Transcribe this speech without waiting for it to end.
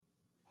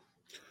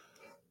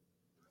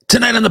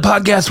Tonight on the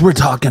podcast, we're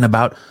talking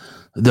about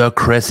the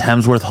Chris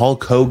Hemsworth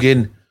Hulk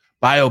Hogan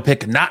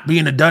biopic not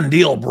being a done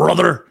deal,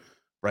 brother.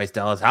 Bryce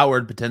Dallas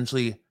Howard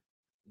potentially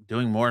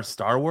doing more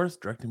Star Wars,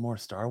 directing more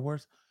Star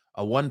Wars.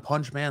 A One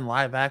Punch Man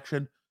live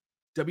action.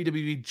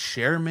 WWE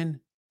Chairman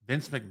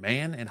Vince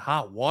McMahon in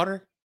hot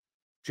water.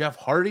 Jeff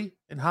Hardy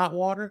in hot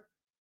water.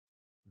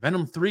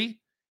 Venom 3.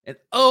 And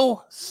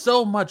oh,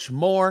 so much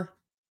more.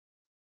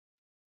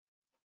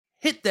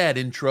 Hit that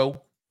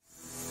intro.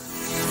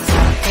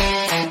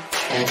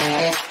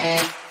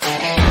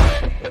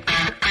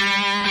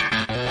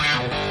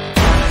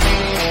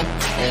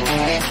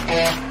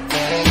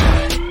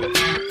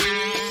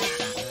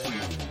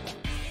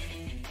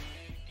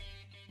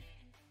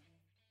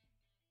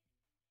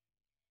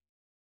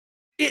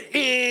 It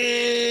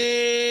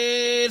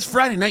is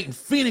Friday night in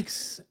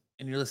Phoenix,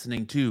 and you're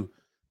listening to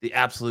the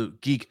Absolute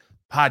Geek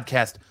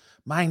Podcast.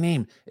 My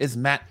name is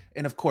Matt,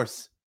 and of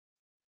course,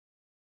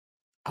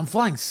 I'm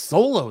flying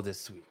solo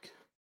this week.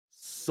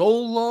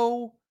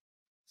 Solo.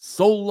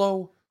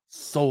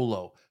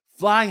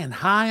 Flying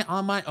high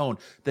on my own.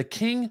 The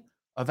king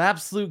of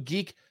Absolute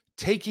Geek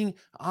taking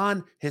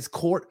on his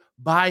court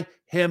by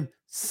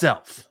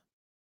himself.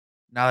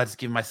 Now, that's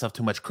giving myself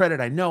too much credit,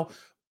 I know,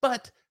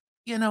 but,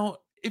 you know,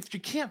 if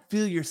you can't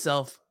feel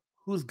yourself,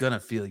 who's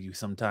gonna feel you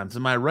sometimes?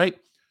 Am I right?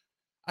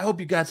 I hope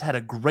you guys had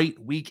a great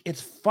week.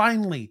 It's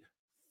finally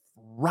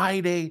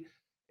Friday.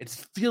 It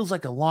feels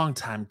like a long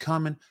time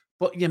coming,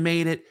 but you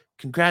made it.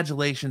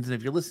 Congratulations. And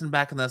if you're listening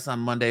back on this on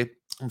Monday,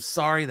 I'm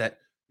sorry that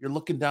you're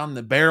looking down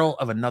the barrel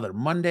of another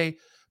Monday,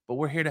 but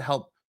we're here to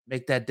help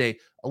make that day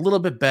a little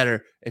bit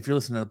better if you're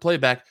listening to the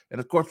playback. And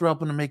of course, we're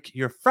helping to make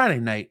your Friday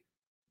night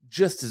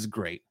just as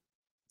great.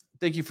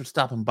 Thank you for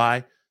stopping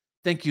by.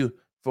 Thank you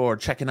for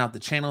checking out the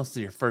channel. This is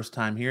your first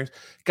time here.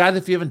 Guys,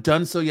 if you haven't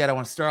done so yet, I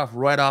want to start off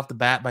right off the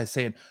bat by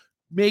saying,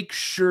 make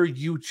sure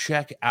you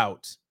check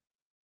out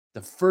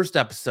the first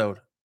episode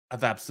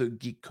of Absolute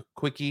Geek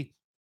Quickie.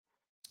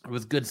 It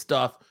was good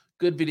stuff,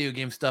 good video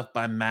game stuff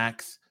by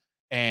Max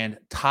and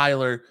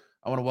Tyler.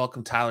 I want to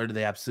welcome Tyler to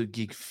the Absolute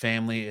Geek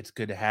family. It's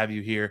good to have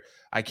you here.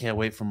 I can't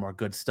wait for more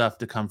good stuff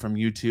to come from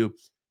YouTube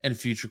and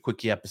future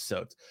Quickie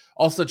episodes.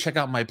 Also, check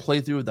out my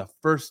playthrough of the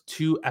first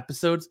 2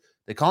 episodes.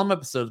 They call them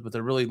episodes, but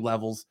they're really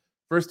levels.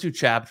 First 2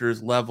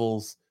 chapters,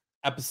 levels,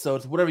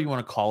 episodes, whatever you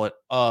want to call it,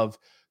 of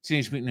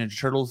Teenage Mutant Ninja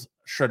Turtles,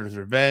 Shredder's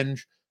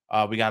Revenge.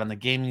 We got on the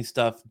gaming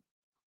stuff.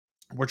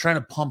 We're trying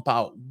to pump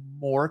out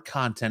more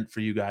content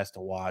for you guys to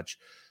watch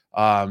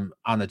on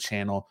the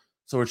channel.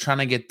 So we're trying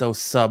to get those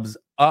subs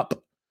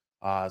up.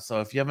 So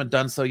if you haven't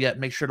done so yet,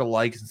 make sure to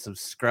like and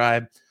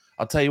subscribe.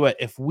 I'll tell you what,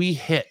 if we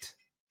hit,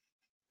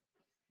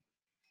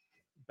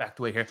 back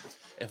to way here,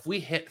 if we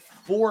hit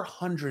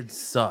 400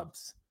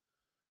 subs,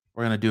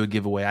 we're going to do a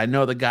giveaway. I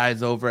know the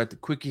guys over at the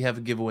Quickie have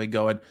a giveaway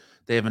going.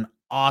 They have an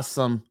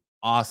awesome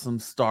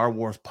Star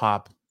Wars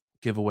Pop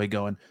giveaway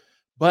going.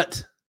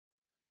 But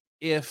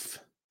if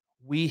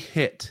we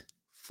hit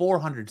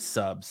 400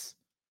 subs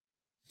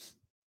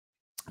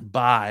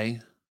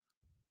by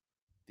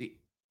the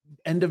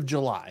end of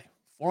July,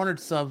 400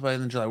 subs by the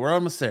end of July, we're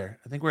almost there.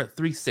 I think we're at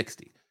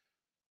 360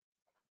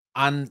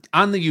 on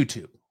the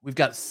YouTube. We've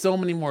got so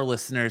many more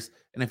listeners,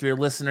 and if you're a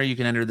listener, you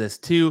can enter this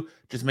too.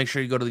 Just make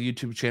sure you go to the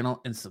YouTube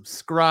channel and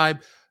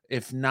subscribe.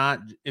 If not,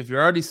 if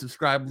you're already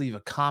subscribed, leave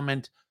a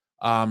comment.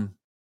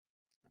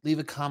 Leave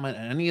a comment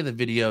on any of the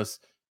videos,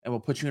 and we'll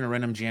put you in a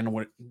random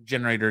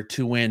generator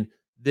to win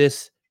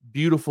this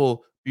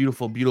beautiful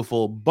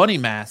bunny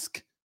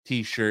mask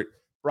t-shirt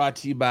brought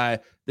to you by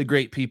the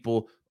great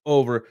people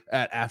over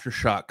at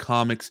Aftershock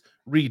Comics.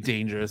 Read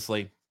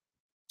dangerously.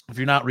 If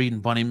you're not reading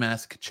Bunny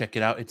Mask, check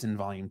it out. It's in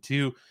volume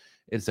 2.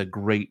 It's a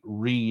great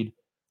read.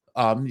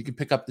 You can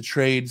pick up the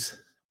trades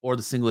or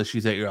the single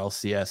issues at your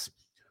LCS.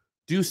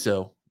 Do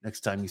so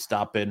next time you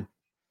stop in.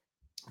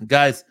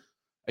 Guys,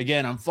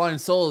 again, I'm flying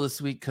solo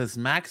this week because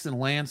Max and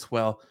Lance,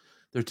 well,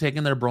 they're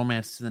taking their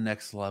bromance to the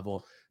next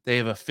level. They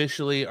have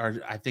officially,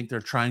 I think they're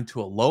trying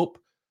to elope.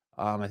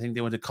 I think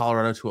they went to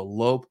Colorado to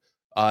elope.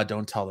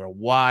 Don't tell their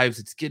wives.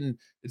 It's getting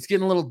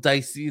a little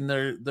dicey, and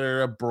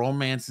their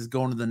bromance is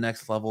going to the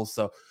next level.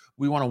 So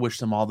we want to wish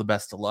them all the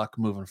best of luck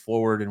moving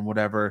forward, and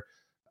whatever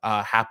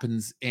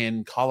happens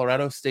in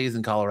Colorado stays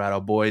in Colorado,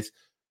 boys.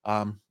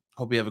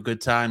 Hope you have a good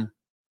time.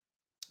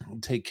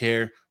 Take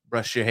care.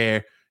 Brush your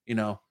hair. You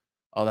know,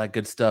 all that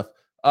good stuff.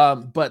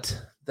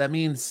 But that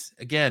means,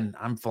 again,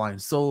 I'm flying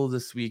solo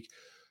this week.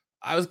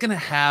 I was going to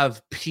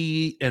have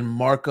P and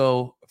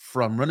Marco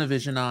from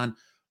Runavision on,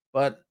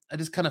 but I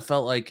just kind of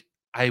felt like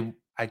I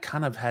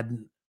kind of had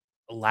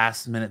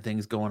last minute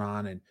things going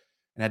on and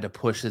had to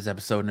push this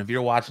episode. And if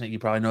you're watching it, you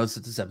probably noticed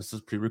that this episode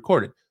is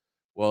pre-recorded.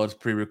 Well, it's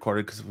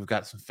pre-recorded because we've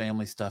got some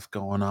family stuff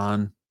going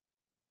on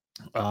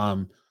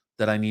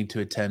that I need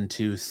to attend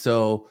to.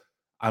 So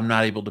I'm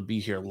not able to be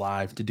here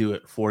live to do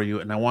it for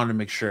you. And I wanted to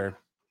make sure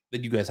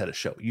that you guys had a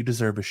show. You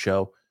deserve a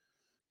show.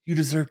 You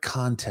deserve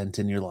content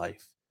in your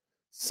life.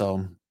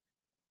 So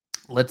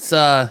let's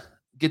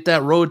get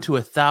that road to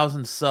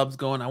 1,000 subs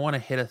going. I want to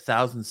hit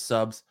 1,000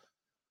 subs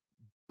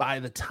by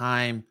the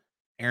time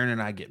Aaron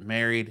and I get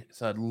married.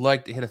 So I'd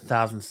like to hit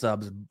 1,000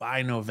 subs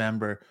by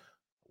November.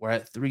 We're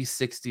at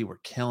 360. We're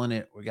killing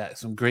it. We got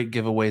some great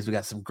giveaways. We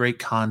got some great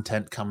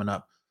content coming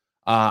up.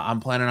 I'm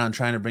planning on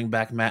trying to bring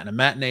back Matt and a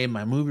Matinee,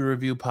 my movie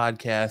review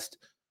podcast.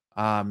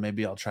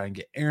 Maybe I'll try and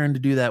get Aaron to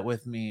do that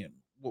with me.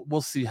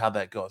 We'll see how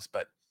that goes.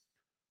 But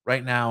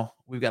right now,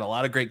 we've got a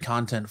lot of great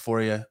content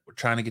for you. We're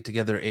trying to get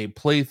together a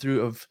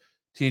playthrough of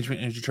Teenage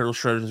Mutant Ninja Turtles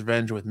Shredder's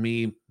Revenge with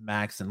me,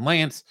 Max, and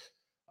Lance.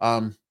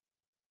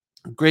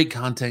 Great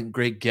content,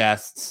 great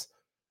guests,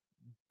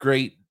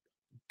 great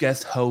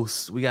guest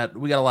hosts. We got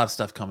a lot of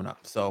stuff coming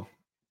up. So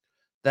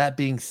that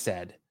being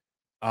said,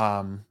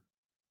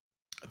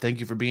 thank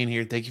you for being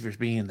here. Thank you for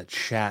being in the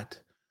chat.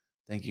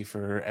 Thank you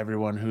for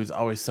everyone who's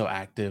always so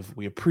active.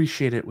 We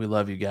appreciate it. We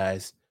love you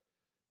guys.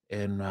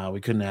 And we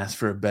couldn't ask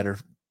for a better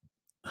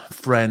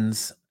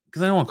friends,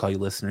 because I don't want to call you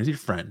listeners. You're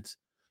friends.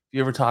 If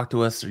you ever talk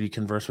to us or you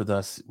converse with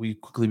us, we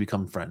quickly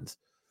become friends.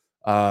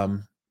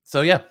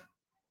 So yeah,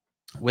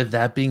 with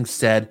that being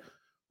said,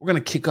 we're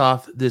going to kick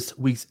off this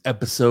week's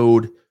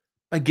episode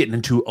by getting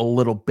into a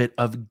little bit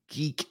of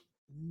geek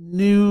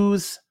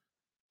news.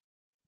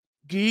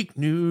 Geek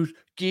news.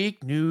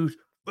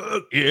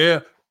 Fuck yeah.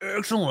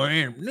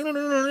 Excellent.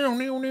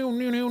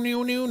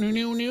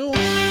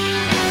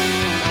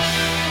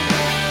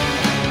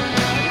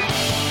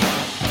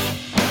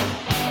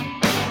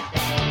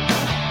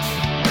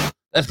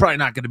 That's probably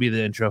not going to be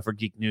the intro for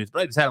Geek News,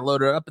 but I just had it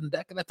loaded up in the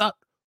deck, and I thought,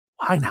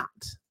 why not?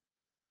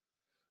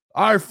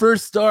 Our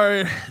first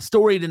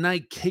story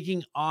tonight,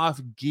 kicking off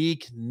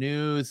Geek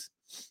News,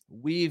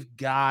 we've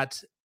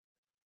got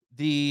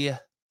the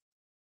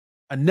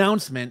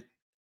announcement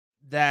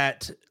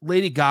that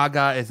Lady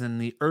Gaga is in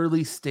the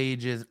early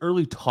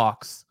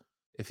talks,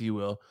 if you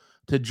will,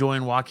 to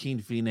join Joaquin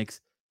Phoenix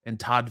and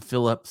Todd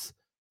Phillips'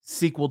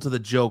 sequel to The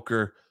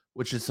Joker,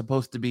 which is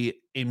supposed to be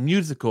a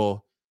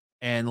musical,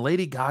 and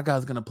Lady Gaga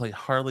is going to play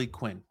Harley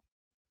Quinn.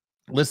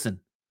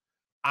 Listen,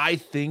 I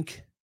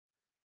think,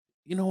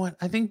 you know what?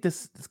 I think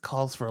this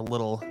calls for a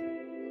little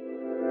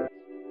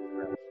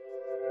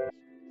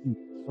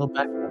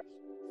back.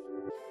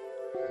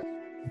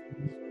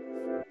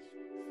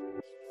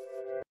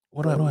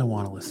 What do I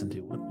want to listen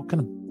to? What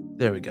kind of?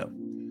 There we go.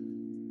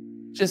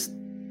 Just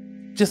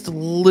a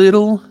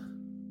little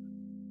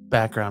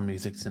background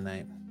music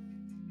tonight.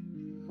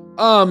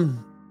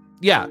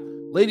 Yeah,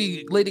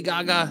 Lady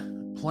Gaga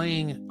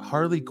playing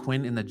Harley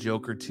Quinn in The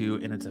Joker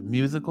 2, and it's a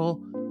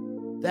musical.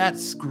 That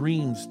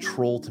screams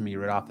troll to me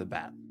right off the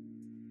bat.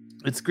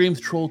 It screams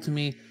troll to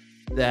me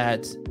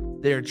that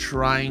they're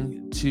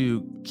trying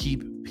to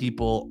keep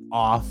people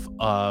off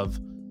of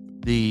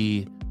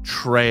the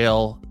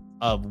trail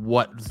of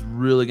what's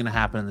really going to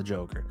happen in The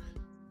Joker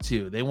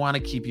 2. They want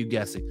to keep you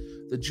guessing.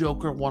 The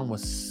Joker 1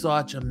 was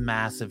such a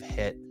massive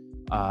hit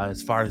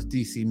as far as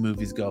DC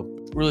movies go,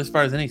 really as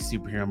far as any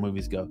superhero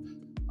movies go,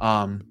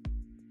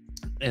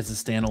 as a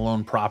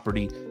standalone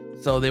property.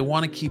 So they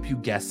want to keep you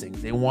guessing.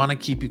 They want to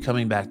keep you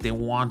coming back. They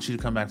want you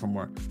to come back for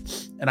more.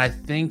 And I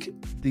think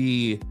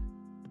the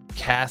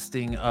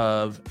casting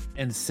of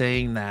and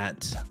saying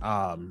that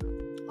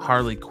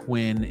Harley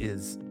Quinn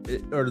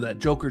or that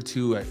Joker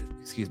 2,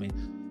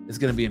 is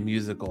going to be a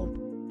musical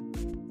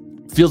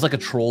feels like a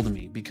troll to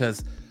me,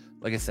 because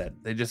like I said,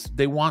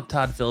 they want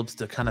Todd Phillips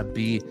to kind of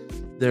be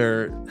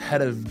their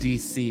head of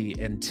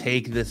DC and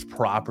take this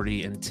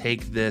property and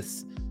take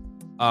this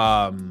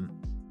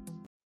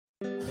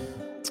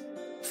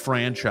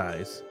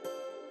franchise.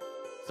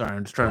 Sorry,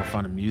 I'm just trying to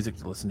find a music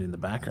to listen to in the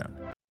background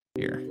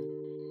here.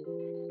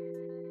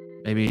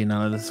 Maybe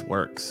none of this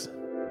works.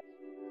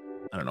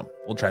 I don't know.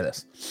 We'll try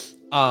this.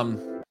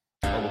 We'll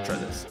try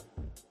this.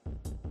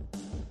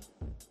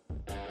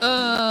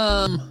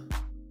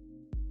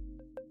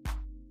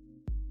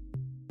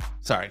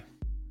 Sorry.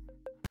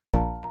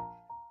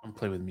 I'm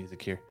playing with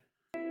music here.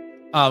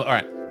 All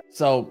right.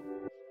 So,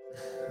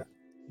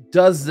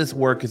 does this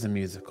work as a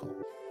musical?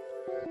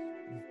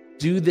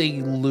 Do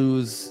they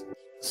lose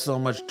so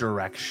much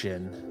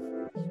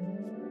direction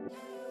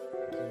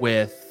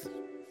with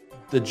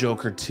The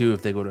Joker 2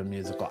 if they go to a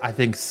musical? I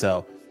think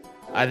so.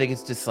 I think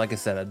it's just, like I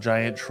said, a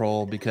giant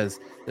troll, because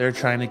they're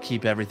trying to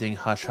keep everything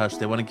hush-hush.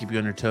 They want to keep you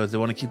on your toes. They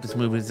want to keep this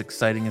movie as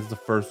exciting as the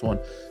first one.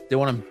 They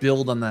want to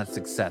build on that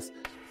success.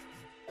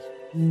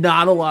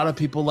 Not a lot of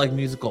people like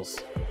musicals.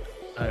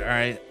 All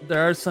right?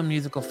 There are some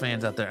musical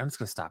fans out there. I'm just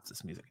going to stop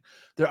this music.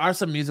 There are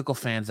some musical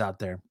fans out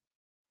there,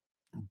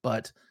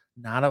 but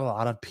not a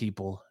lot of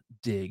people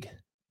dig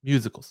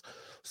musicals.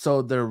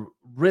 So they're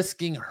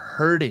risking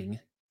hurting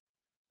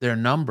their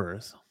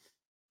numbers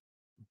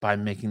by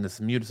making this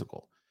a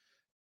musical.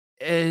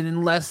 And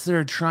unless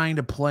they're trying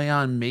to play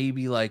on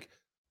maybe like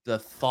the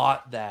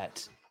thought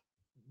that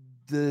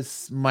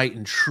this might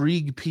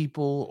intrigue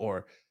people,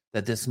 or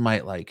that this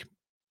might like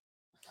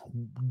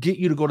get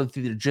you to go to the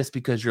theater just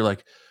because you're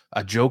like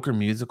a Joker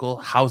musical.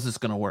 How's this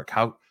going to work?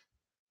 How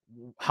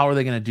are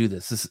they going to do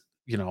this? This,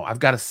 I've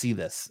got to see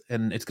this,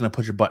 and it's going to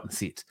put your butt in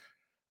seats.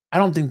 I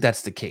don't think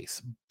that's the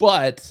case.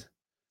 But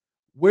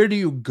where do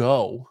you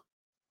go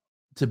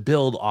to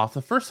build off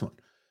the first one?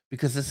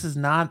 Because this is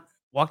not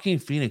Joaquin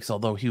Phoenix,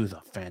 although he was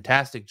a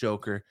fantastic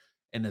Joker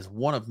and is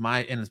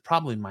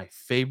probably my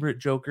favorite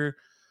Joker,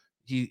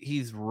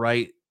 he's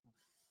right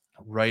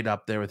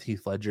up there with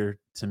Heath Ledger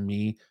to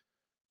me.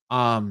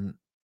 Um,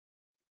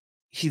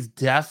 he's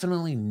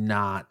definitely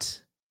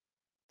not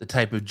the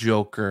type of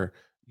Joker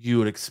you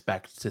would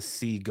expect to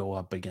see go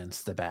up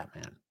against the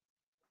Batman,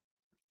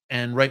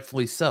 and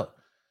rightfully so.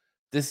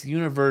 This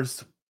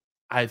universe,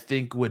 I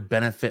think, would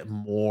benefit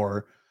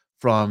more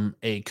from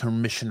a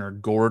Commissioner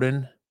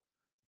Gordon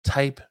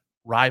type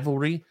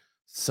rivalry.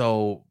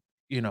 So,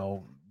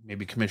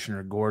 maybe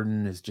Commissioner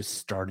Gordon is just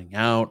starting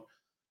out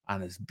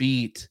on his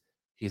beat.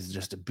 He's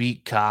just a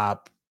beat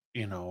cop,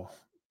 you know,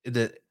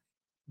 that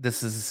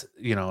this is,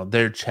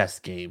 their chess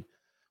game.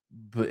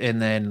 But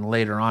and then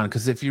later on,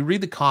 because if you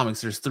read the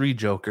comics, there's three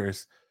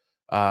Jokers.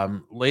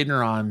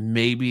 Later on,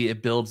 maybe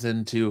it builds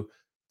into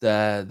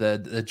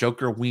the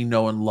Joker we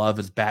know and love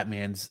as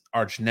Batman's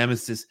arch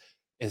nemesis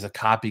is a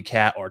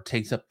copycat or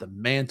takes up the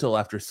mantle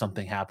after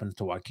something happens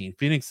to Joaquin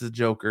Phoenix's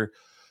Joker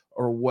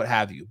or what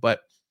have you.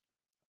 But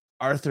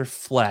Arthur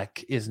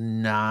Fleck is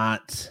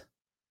not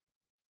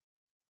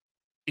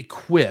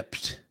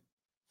equipped.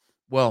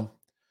 Well,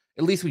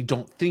 at least we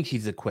don't think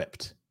he's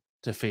equipped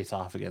to face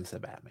off against the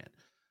Batman.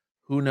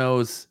 Who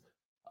knows?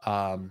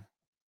 Um,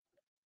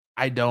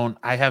 I don't.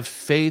 I have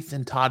faith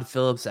in Todd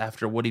Phillips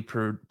after what he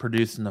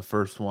produced in the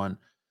first one,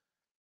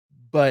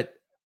 but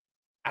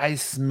I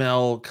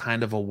smell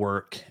kind of a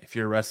work. If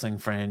you're a wrestling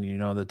fan, you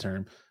know the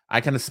term.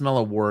 I kind of smell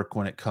a work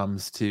when it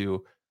comes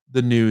to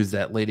the news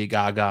that Lady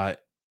Gaga.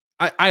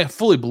 I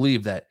fully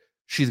believe that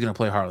she's going to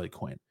play Harley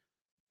Quinn.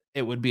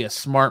 It would be a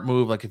smart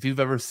move. Like if you've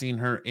ever seen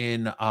her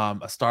in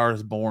A Star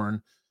Is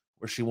Born,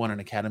 where she won an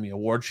Academy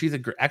Award, she's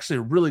actually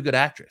a really good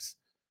actress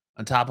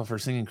on top of her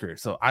singing career.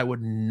 So I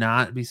would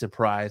not be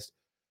surprised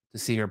to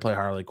see her play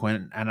Harley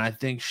Quinn, and I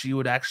think she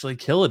would actually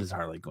kill it as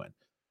Harley Quinn.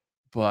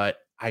 But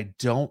I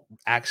don't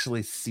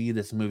actually see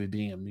this movie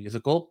being a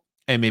musical.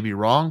 I may be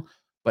wrong,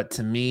 but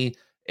to me,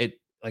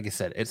 like I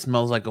said, it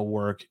smells like a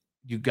work.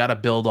 You got to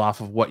build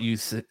off of what you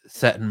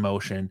set in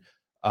motion.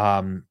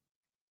 Um,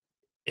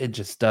 it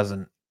just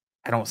doesn't.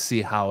 I don't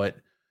see how it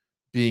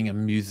being a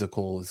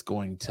musical is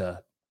going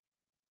to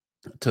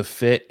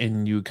fit.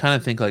 And you kind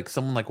of think like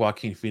someone like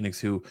Joaquin Phoenix,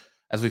 who,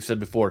 as we've said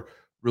before,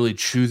 really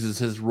chooses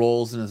his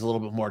roles and is a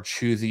little bit more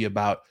choosy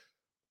about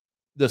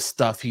the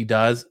stuff he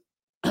does,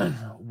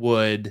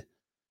 would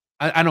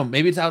I don't know,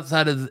 maybe it's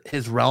outside of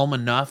his realm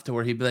enough to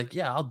where he'd be like,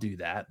 "Yeah, I'll do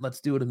that. Let's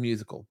do it a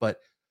musical." But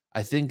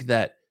I think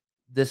that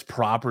this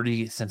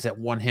property, since it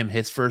won him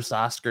his first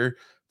Oscar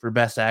for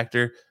Best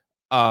Actor,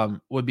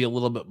 would be a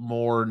little bit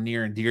more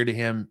near and dear to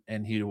him,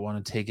 and he'd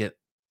want to take it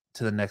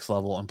to the next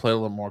level and play a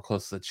little more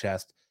close to the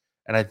chest.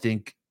 And I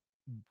think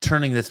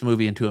turning this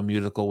movie into a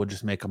musical would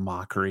just make a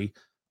mockery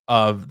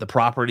of the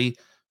property.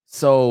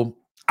 So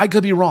I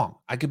could be wrong.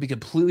 I could be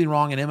completely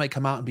wrong, and it might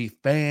come out and be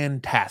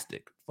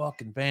fantastic,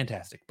 fucking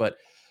fantastic. But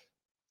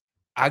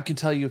I can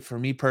tell you, for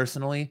me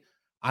personally,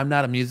 I'm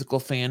not a musical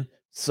fan.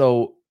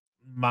 So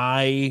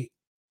my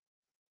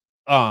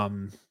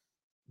um,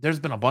 there's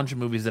been a bunch of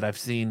movies that I've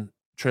seen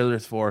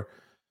trailers for,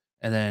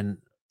 and then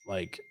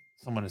like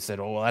someone has said,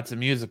 "Oh, well, that's a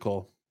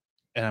musical,"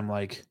 and I'm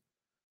like,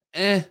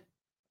 "Eh,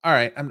 all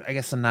right." I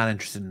guess I'm not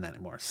interested in that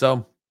anymore.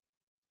 So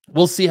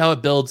we'll see how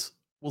it builds.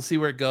 We'll see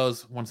where it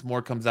goes once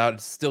more comes out.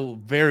 It's still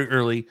very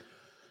early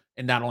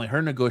in not only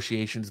her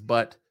negotiations,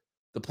 but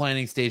the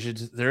planning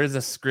stages. There is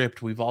a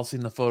script. We've all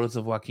seen the photos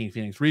of Joaquin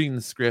Phoenix reading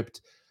the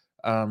script.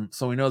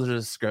 So we know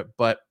there's a script,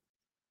 but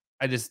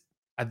I just,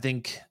 I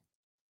think,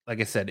 like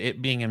I said,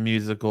 it being a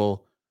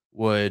musical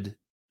would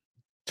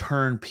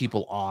turn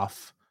people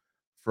off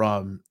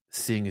from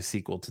seeing a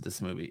sequel to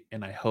this movie.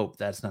 And I hope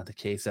that's not the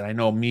case. And I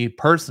know me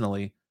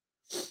personally,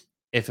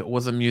 if it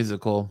was a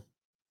musical,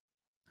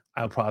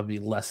 I would probably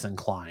be less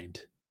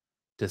inclined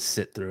to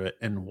sit through it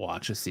and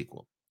watch a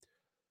sequel.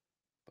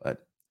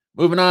 But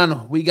moving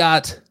on, we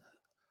got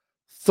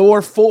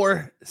Thor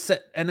 4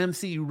 set an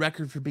MCU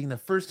record for being the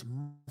first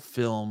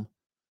film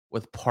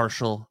with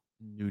partial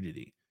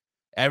nudity.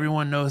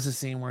 Everyone knows the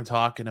scene we're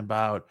talking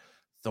about.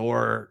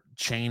 Thor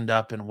chained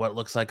up in what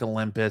looks like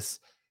Olympus,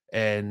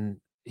 and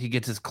he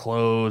gets his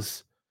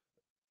clothes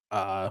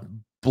uh,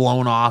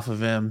 blown off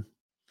of him,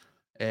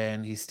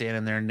 and he's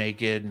standing there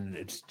naked, and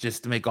it's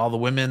just to make all the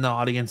women in the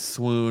audience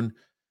swoon.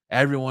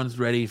 Everyone's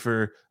ready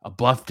for a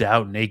buffed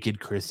out naked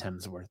Chris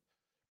Hemsworth.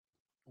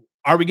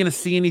 Are we going to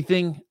see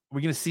anything? Are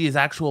we going to see his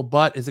actual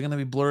butt? Is it going to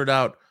be blurred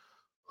out?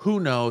 Who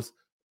knows?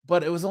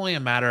 But it was only a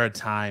matter of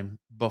time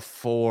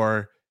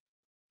before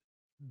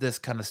this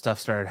kind of stuff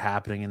started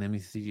happening in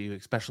MCU,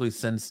 especially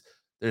since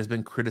there's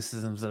been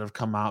criticisms that have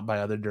come out by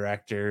other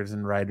directors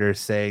and writers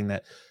saying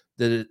that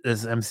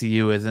this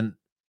MCU isn't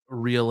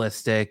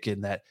realistic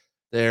and that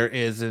there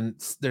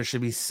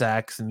should be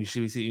sex and you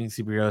should be seeing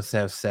superheroes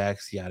have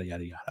sex, yada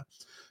yada yada.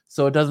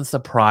 So it doesn't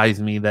surprise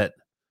me that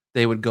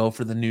they would go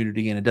for the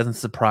nudity, and it doesn't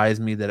surprise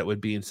me that it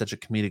would be in such a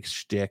comedic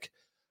shtick.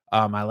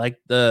 I like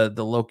the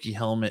Loki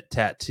helmet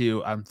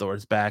tattoo on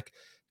Thor's back.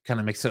 kind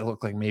of makes it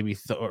look like maybe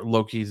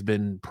Loki's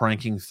been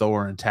pranking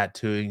Thor and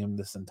tattooing him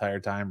this entire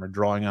time or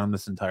drawing on him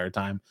this entire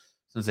time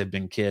since they've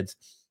been kids.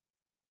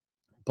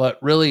 But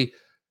really,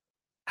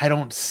 I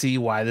don't see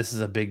why this is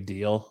a big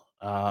deal.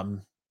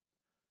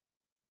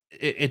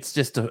 It's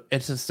just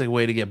a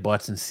way to get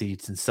butts and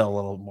seats and sell a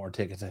little more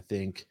tickets. I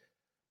think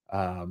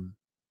um,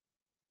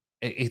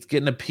 it's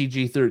getting a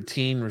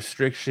PG-13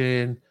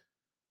 restriction.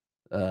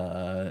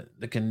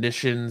 The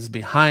conditions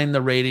behind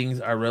the ratings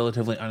are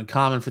relatively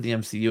uncommon for the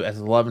MCU,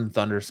 as Love and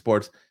Thunder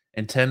sports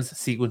intense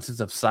sequences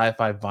of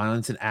sci-fi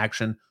violence and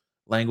action,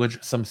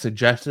 language, some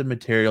suggestive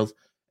materials,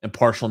 and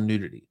partial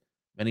nudity.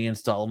 Many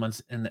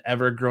installments in the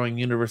ever-growing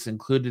universe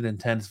included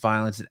intense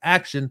violence and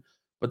action,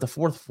 but the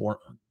fourth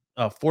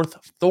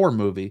Thor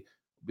movie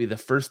will be the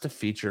first to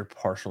feature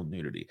partial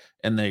nudity.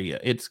 And there you go.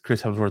 It's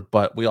Chris Hemsworth,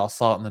 but we all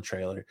saw it in the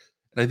trailer.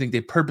 And I think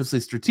they purposely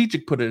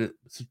strategically put it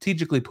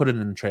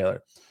in the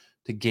trailer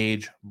to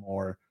gauge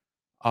more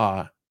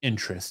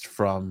interest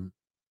from,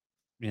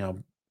 you know,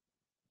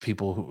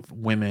 people who,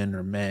 women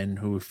or men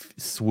who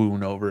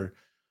swoon over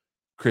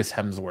Chris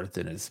Hemsworth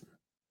and his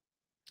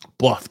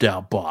bluffed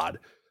out bod.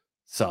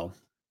 So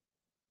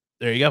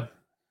there you go.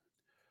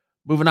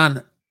 Moving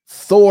on.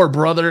 Thor,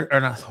 brother,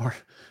 or not Thor.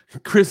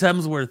 Chris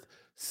Hemsworth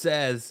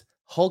says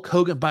Hulk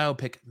Hogan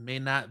biopic may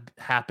not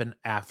happen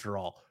after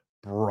all,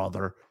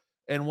 brother.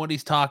 And what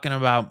he's talking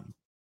about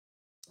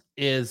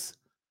is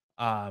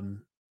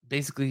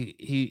basically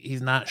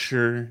he's not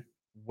sure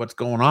what's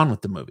going on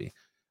with the movie.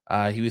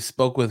 He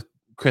spoke with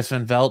Chris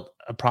Van Velt,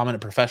 a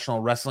prominent professional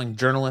wrestling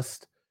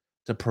journalist,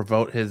 to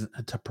promote his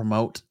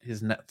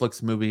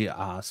Netflix movie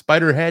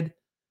Spiderhead.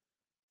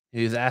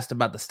 He was asked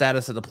about the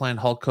status of the planned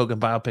Hulk Hogan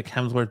biopic.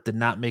 Hemsworth did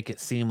not make it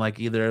seem like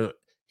either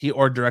he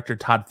or director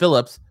Todd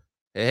Phillips,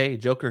 hey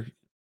Joker,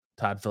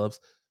 Todd Phillips,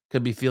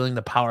 could be feeling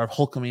the power of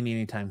Hulkamania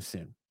anytime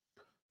soon.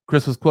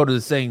 Chris was quoted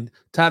as saying,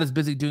 "Todd is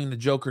busy doing the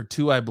Joker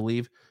 2, I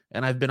believe,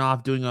 and I've been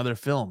off doing other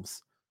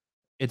films.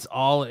 It's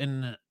all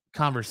in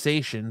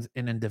conversations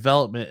and in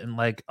development, and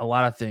like a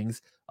lot of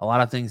things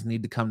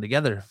need to come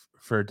together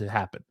for it to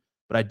happen.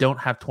 But I don't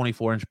have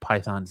 24-inch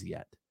pythons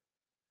yet."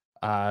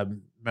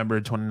 Remember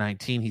in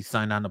 2019, he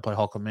signed on to play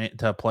Hulk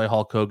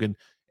Hogan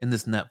in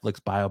this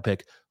Netflix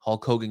biopic.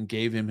 Hulk Hogan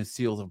gave him his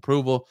seal of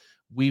approval.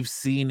 We've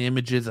seen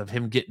images of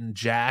him getting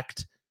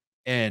jacked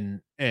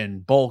and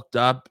bulked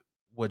up,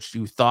 which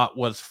you thought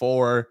was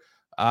for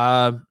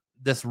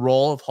this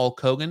role of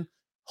Hulk Hogan.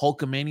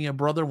 Hulkamania,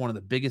 brother, one of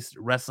the biggest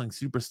wrestling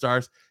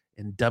superstars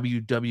in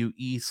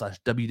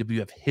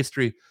WWE/WWF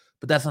history.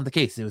 But that's not the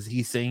case.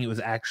 He's saying it was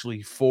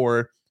actually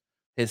for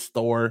his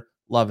Thor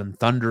Love and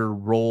Thunder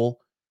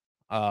role.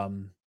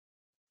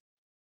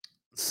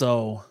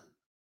 So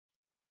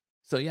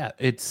yeah,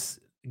 it's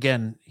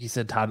again, he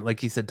said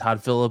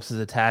Todd Phillips is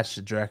attached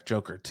to direct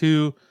Joker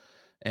 2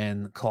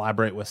 and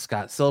collaborate with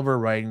Scott Silver,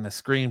 writing the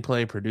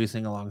screenplay,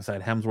 producing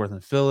alongside Hemsworth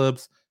and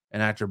Phillips,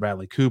 and actor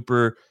Bradley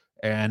Cooper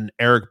and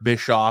Eric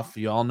Bischoff.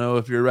 You all know,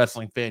 if you're a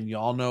wrestling fan, you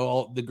all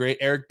know the great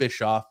Eric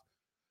Bischoff.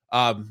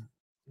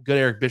 Good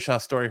Eric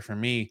Bischoff story for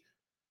me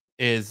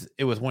is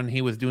it was when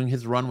he was doing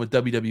his run with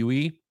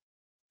WWE,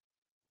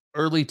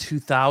 early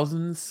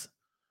 2000s.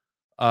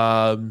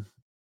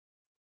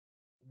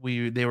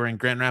 They were in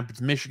Grand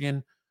Rapids,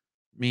 Michigan.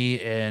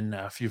 Me and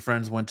a few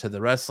friends went to the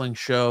wrestling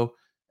show,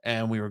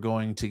 and we were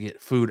going to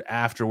get food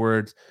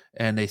afterwards.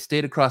 And they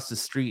stayed across the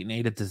street and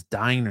ate at this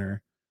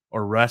diner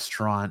or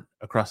restaurant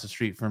across the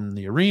street from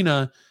the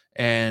arena.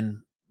 And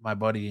my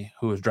buddy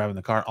who was driving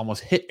the car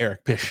almost hit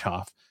Eric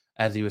Bischoff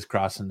as he was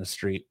crossing the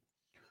street.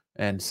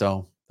 And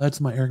so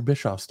that's my Eric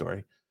Bischoff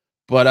story.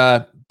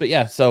 But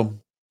yeah, so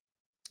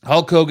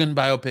Hulk Hogan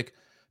biopic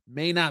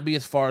may not be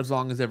as far as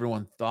long as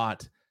everyone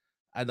thought.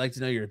 I'd like to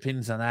know your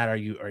opinions on that. Are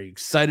you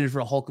excited for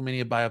a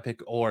Hulkamania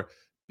biopic, or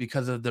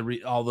because of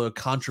all the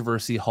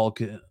controversy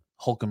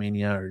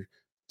Hulkamania or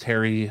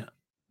Terry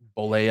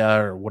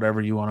Bollea or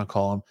whatever you want to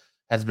call him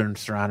has been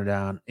surrounded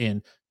on?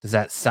 And does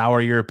that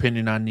sour your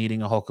opinion on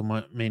needing a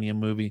Hulkamania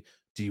movie?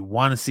 Do you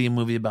want to see a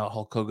movie about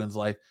Hulk Hogan's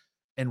life?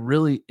 And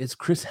really, is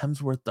Chris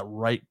Hemsworth the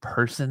right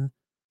person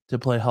to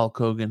play Hulk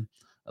Hogan?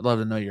 I'd love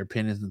to know your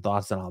opinions and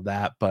thoughts on all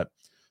that. But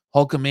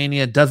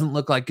Hulkamania doesn't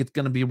look like it's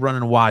going to be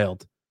running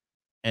wild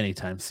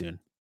anytime soon.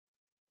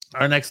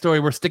 Our next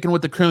story, we're sticking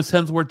with the Chris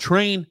Hemsworth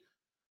train,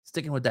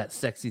 sticking with that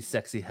sexy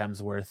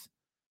Hemsworth.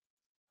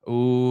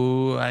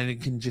 Oh, I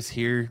can just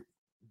hear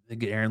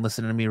Aaron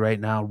listening to me right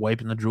now,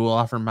 wiping the drool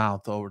off her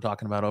mouth. We're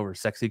talking about over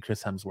sexy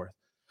Chris Hemsworth.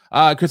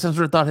 Chris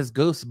Hemsworth thought his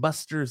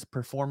Ghostbusters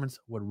performance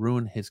would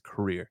ruin his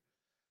career.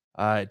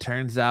 It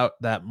turns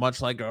out that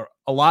much like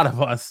a lot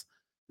of us,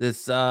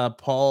 this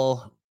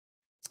Paul,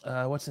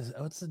 what's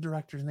the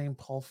director's name?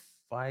 Paul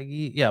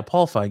Feige? Yeah,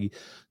 Paul Feige.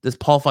 This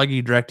Paul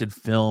Feige directed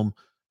film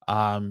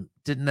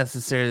didn't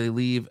necessarily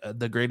leave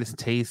the greatest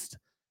taste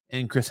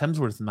in Chris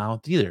Hemsworth's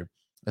mouth either,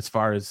 as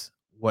far as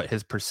what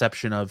his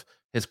perception of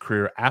his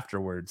career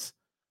afterwards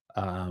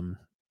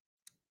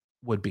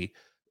would be.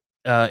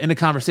 In a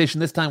conversation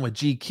this time with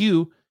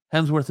GQ,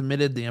 Hemsworth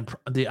admitted the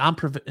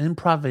improv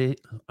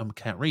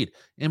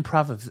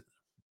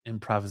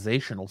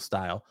improvisational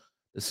style.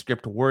 The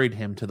script worried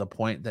him to the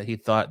point that he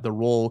thought the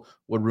role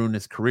would ruin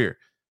his career.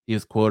 He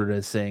was quoted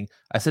as saying,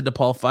 "I said to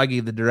Paul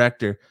Feige, the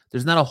director,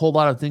 there's not a whole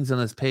lot of things on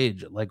this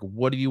page. Like,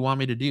 what do you want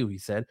me to do?" He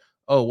said,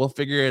 "Oh, we'll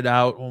figure it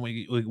out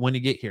when you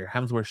get here."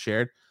 Hemsworth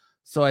shared.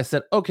 So I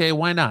said, "Okay,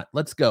 why not?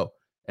 Let's go."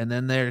 And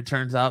then there it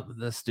turns out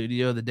the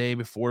studio the day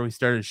before we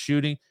started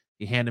shooting,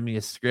 he handed me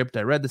a script.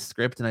 I read the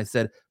script and I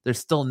said, "There's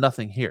still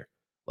nothing here.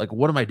 Like,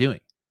 what am I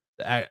doing?"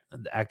 The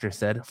actor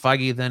said.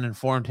 Feige then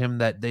informed him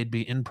that they'd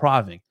be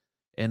improving,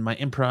 and my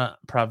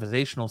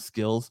improvisational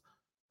skills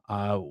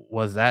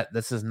was that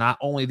this is not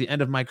only the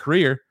end of my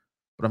career,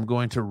 but I'm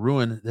going to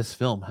ruin this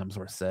film.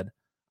 Hemsworth said,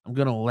 "I'm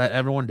going to let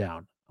everyone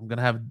down.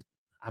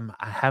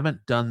 I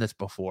haven't done this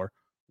before.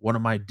 What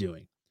am I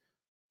doing?"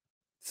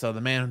 So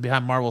the man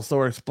behind Marvel's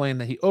Thor explained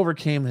that he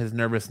overcame his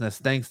nervousness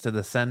thanks to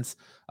the sense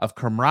of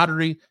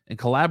camaraderie and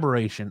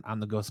collaboration on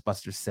the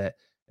Ghostbusters set,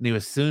 and he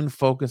was soon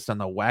focused on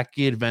the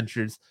wacky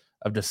adventures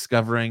of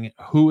discovering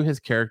who his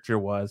character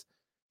was.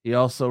 He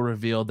also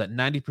revealed that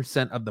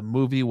 90% of the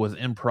movie was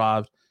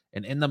improv,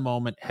 and in the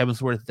moment,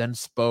 Hemsworth then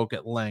spoke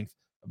at length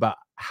about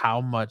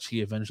how much he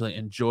eventually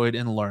enjoyed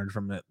and learned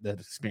from that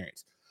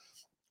experience.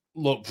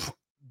 Look,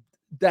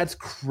 that's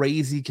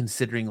crazy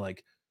considering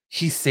like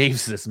he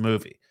saves this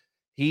movie.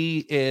 He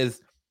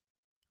is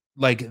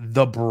like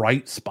the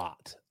bright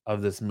spot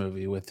of this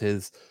movie with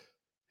his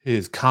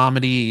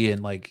comedy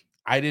and like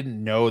I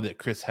didn't know that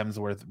Chris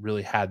Hemsworth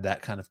really had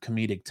that kind of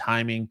comedic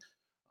timing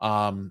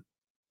um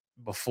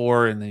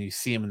before, and then you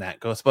see him in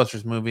that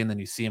Ghostbusters movie, and then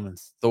you see him in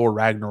Thor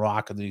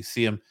Ragnarok, and then you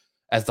see him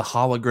as the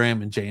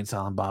hologram in Jay and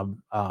Silent Bob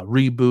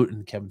reboot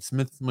and Kevin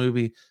Smith's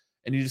movie,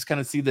 and you just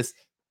kind of see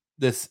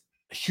this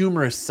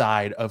humorous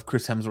side of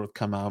Chris Hemsworth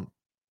come out.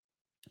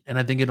 And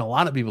I think in a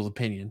lot of people's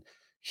opinion,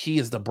 he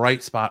is the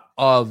bright spot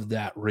of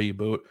that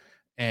reboot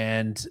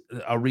and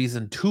a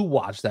reason to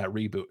watch that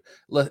reboot.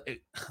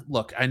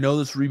 Look, I know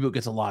this reboot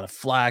gets a lot of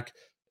flack.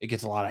 It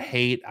gets a lot of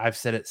hate. I've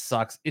said it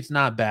sucks. It's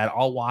not bad.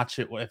 I'll watch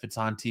it if it's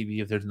on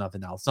TV, if there's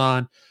nothing else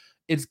on.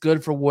 It's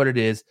good for what it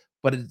is,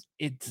 but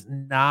it's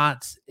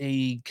not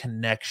a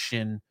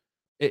connection.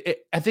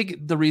 I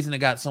think the reason it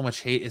got so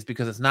much hate is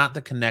because it's not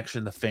the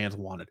connection the fans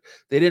wanted.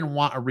 They didn't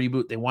want a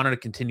reboot. They wanted a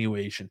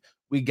continuation.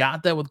 We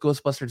got that with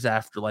Ghostbusters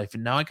Afterlife,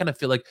 and now I kind of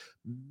feel like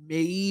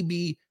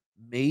maybe,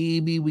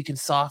 maybe we can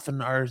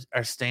soften our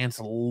stance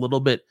a little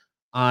bit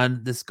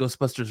on this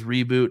Ghostbusters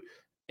reboot,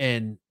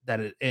 and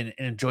that and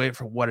enjoy it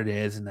for what it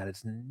is, and that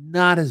it's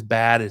not as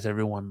bad as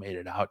everyone made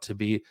it out to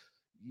be.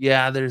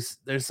 Yeah, there's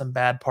some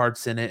bad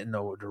parts in it, and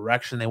the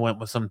direction they went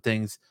with some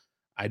things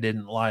I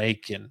didn't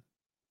like, and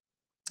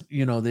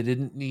they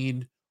didn't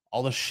need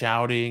all the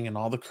shouting and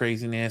all the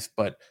craziness,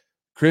 but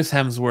Chris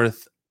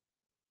Hemsworth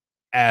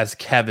as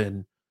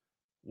Kevin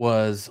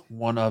was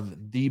one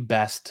of the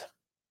best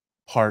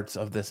parts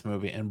of this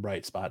movie and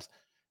bright spots,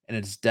 and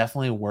it's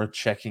definitely worth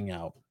checking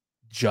out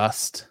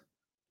just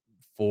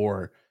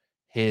for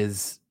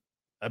his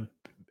uh,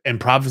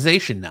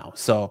 improvisation now.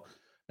 So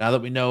now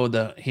that we know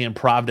that he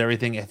improved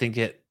everything, I think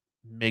it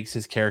makes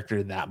his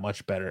character that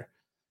much better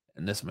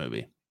in this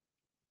movie.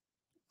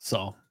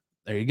 So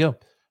there you go.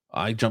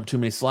 I jumped too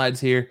many slides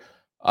here.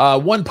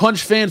 One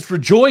Punch fans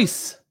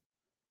rejoice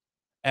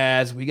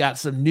as we got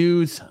some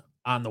news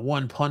on the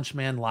One Punch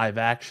Man live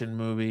action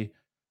movie.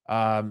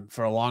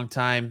 For a long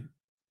time,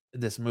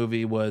 this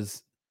movie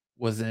was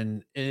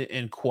in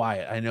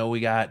quiet. I know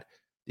we got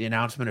the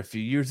announcement a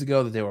few years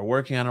ago that they were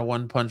working on a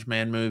One Punch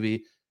Man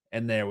movie,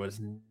 and there was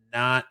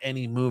not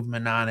any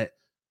movement on it.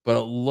 But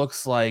it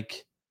looks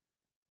like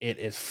it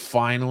is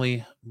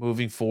finally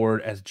moving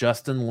forward as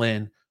Justin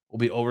Lin will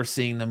be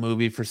overseeing the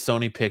movie for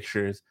Sony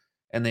Pictures,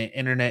 and the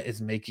internet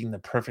is making the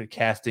perfect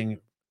casting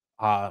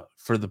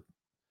for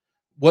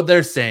what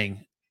they're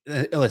saying.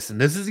 Listen,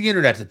 this is the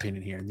internet's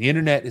opinion here. The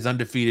internet is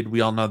undefeated.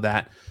 We all know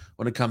that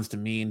when it comes to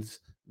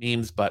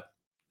memes, but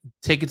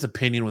take its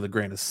opinion with a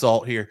grain of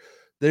salt here.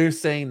 They're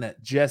saying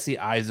that Jesse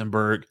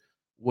Eisenberg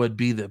would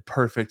be the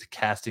perfect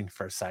casting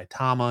for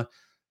Saitama.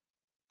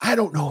 I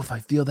don't know if I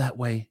feel that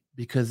way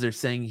because they're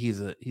saying he's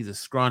a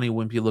scrawny,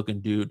 wimpy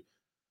looking dude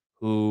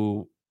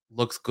who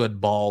looks good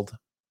bald,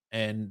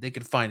 and they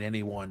could find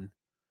anyone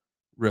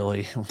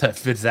really that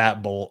fits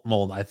that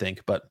mold, I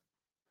think. But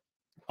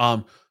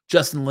um,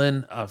 Justin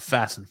Lin, a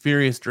Fast and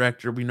Furious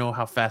director, we know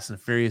how Fast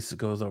and Furious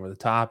goes over the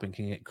top and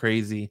can get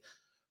crazy.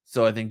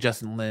 So I think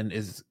Justin Lin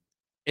is,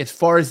 as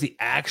far as the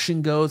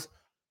action goes,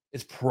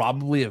 is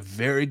probably a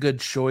very good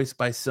choice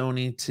by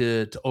Sony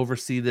to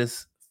oversee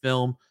this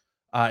film.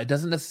 It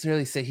doesn't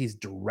necessarily say he's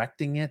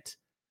directing it.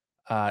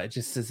 It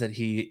just says that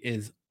he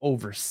is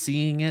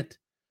overseeing it,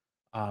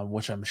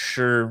 which I'm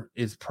sure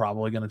is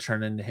probably going to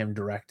turn into him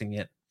directing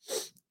it,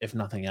 if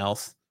nothing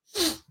else.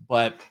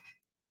 But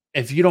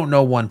if you don't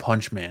know One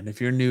Punch Man, if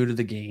you're new to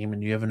the game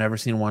and you haven't ever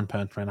seen One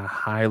Punch Man, I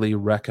highly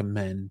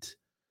recommend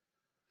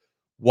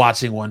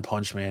watching One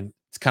Punch Man.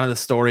 It's kind of the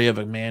story of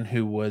a man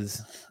who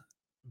was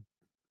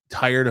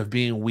tired of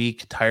being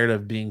weak, tired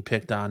of being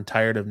picked on,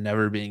 tired of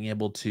never being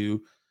able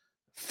to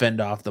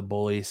fend off the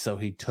bully. So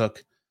he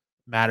took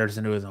matters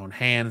into his own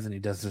hands, and he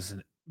does this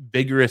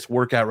vigorous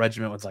workout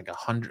regimen with like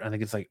 100. I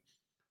think it's like,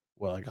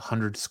 well, like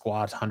 100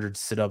 squats, 100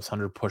 sit-ups,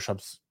 100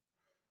 push-ups,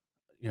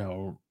 you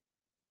know,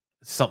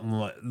 something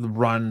like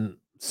run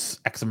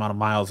X amount of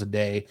miles a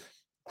day,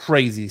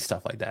 crazy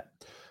stuff like that.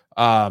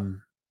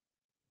 Um,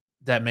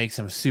 that makes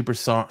him super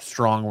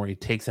strong, where he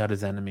takes out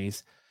his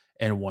enemies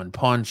in one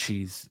punch.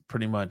 He's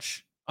pretty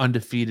much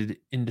undefeated,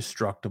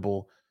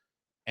 indestructible,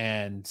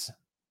 and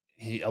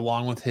he,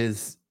 along with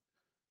his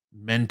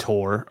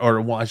mentor,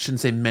 or well, I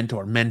shouldn't say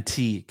mentor,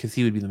 mentee, because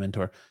he would be the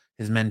mentor.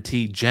 His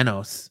mentee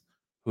Genos,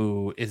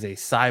 who is a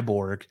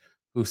cyborg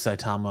who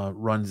Saitama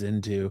runs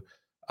into.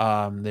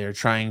 They're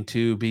trying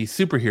to be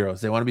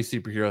superheroes. They want to be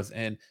superheroes,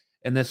 and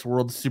in this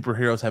world,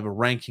 superheroes have a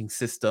ranking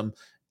system.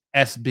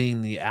 S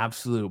being the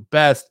absolute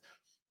best.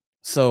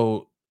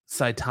 So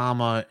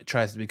Saitama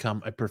tries to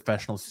become a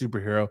professional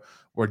superhero,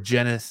 where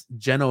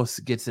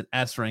Genos gets an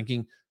S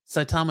ranking.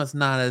 Saitama's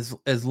not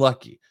as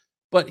lucky,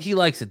 but he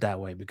likes it that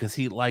way because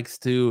he likes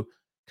to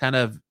kind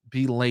of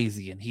be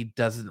lazy and he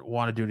doesn't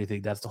want to do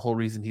anything. That's the whole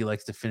reason he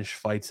likes to finish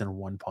fights in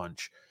one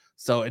punch.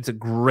 So it's a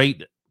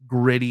great,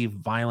 gritty,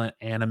 violent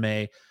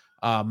anime.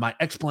 My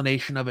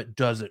explanation of it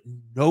does it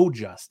no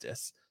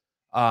justice.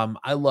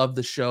 I love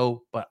the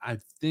show, but I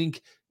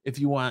think if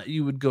you want,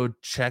 you would go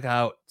check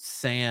out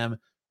Sam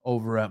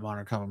over at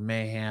Modern Comic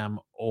Mayhem,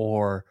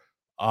 or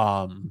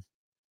um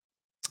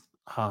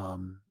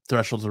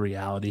Thresholds of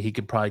Reality. He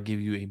could probably give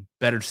you a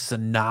better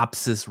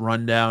synopsis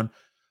rundown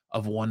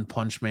of One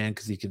Punch Man,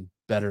 because he can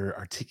better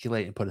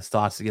articulate and put his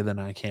thoughts together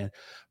than I can.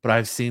 But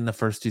I've seen the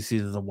first 2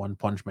 seasons of One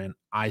Punch Man.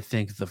 I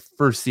think the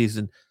first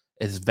season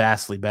is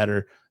vastly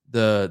better.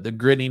 The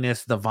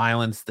grittiness, the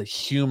violence, the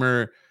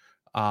humor,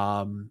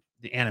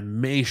 the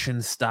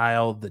animation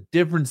style, the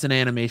difference in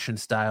animation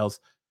styles,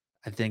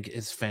 I think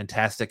is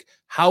fantastic.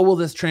 How will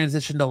this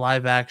transition to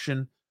live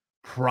action?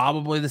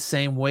 Probably the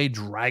same way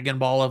Dragon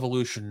Ball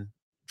Evolution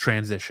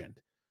transitioned.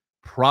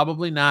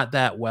 Probably not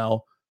that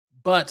well,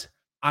 but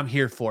I'm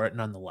here for it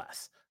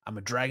nonetheless. I'm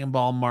a Dragon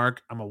Ball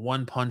mark. I'm a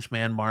One Punch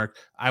Man mark.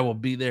 I will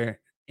be there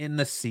in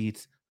the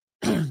seats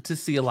to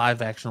see a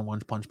live action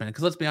One Punch Man.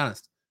 Because let's be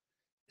honest,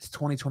 it's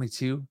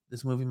 2022.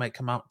 This movie might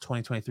come out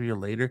 2023 or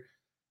later.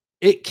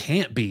 It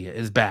can't be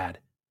as bad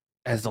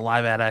as the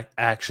live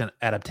action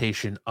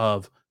adaptation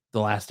of The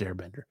Last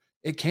Airbender.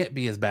 It can't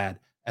be as bad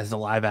as the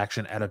live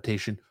action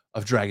adaptation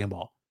of Dragon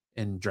Ball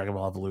in Dragon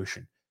Ball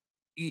Evolution.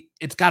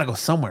 It's got to go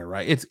somewhere,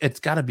 right? It's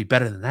got to be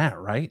better than that,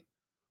 right?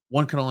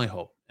 One can only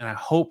hope. And I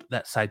hope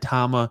that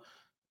Saitama,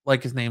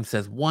 like his name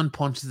says, one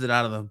punches it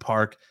out of the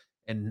park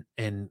and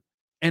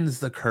ends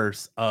the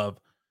curse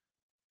of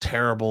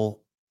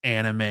terrible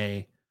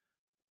anime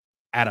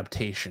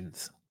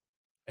adaptations.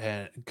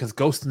 And because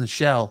Ghost in the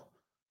Shell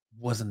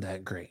wasn't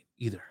that great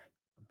either.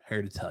 I'm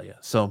here to tell you.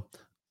 So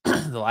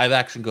the live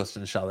action Ghost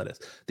in the Shell, that is.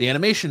 The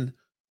animation,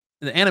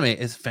 the anime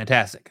is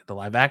fantastic. The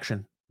live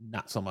action,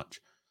 not so much.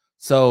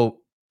 So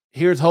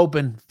here's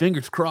hoping,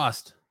 fingers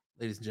crossed,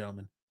 ladies and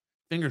gentlemen,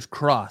 fingers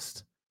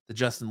crossed that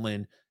Justin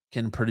Lin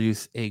can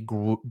produce a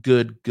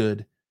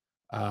good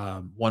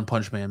One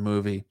Punch Man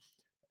movie.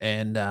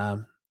 And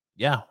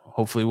yeah,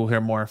 hopefully we'll hear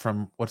more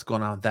from what's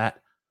going on with that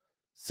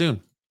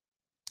soon.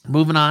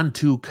 Moving on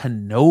to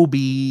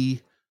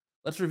Kenobi.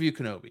 Let's review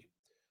Kenobi.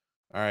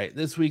 All right,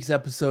 this week's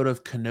episode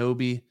of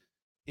Kenobi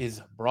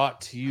is brought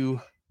to you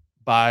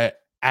by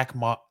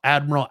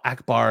Admiral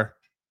Akbar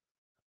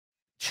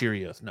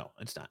Cheerios. No,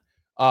 it's not.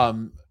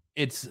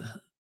 It's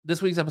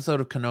this week's episode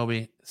of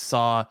Kenobi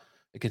saw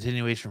a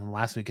continuation from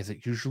last week, as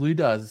it usually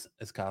does,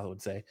 as Kyle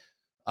would say.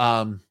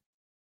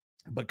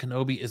 But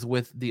Kenobi is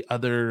with the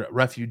other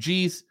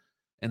refugees,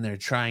 and they're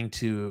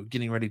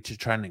getting ready to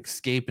try and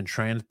escape and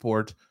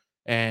transport.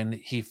 And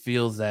he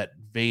feels that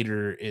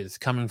Vader is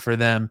coming for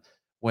them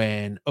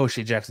when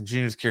O'Shea Jackson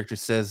Jr.'s character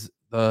says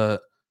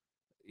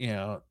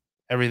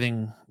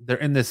everything. They're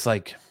in this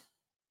like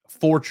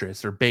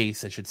fortress or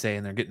base, I should say,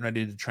 and they're getting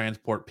ready to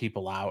transport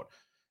people out.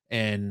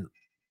 And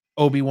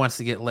Obi wants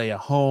to get Leia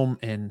home,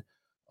 and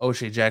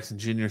O'Shea Jackson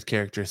Jr.'s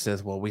character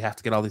says, well, we have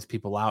to get all these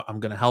people out. I'm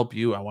going to help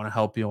you. I want to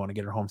help you. I want to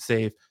get her home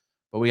safe,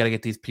 but we got to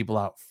get these people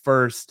out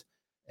first.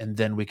 And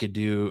then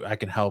I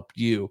can help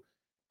you,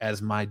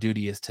 as my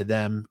duty is to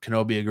them.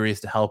 Kenobi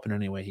agrees to help in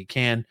any way he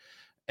can.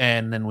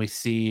 And then we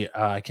see,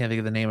 I can't think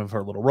of the name of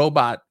her little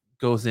robot,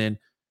 goes in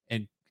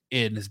and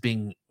it is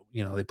being,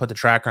 they put the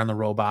tracker on the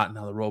robot, and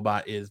now the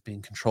robot is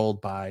being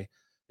controlled by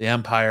the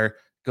Empire,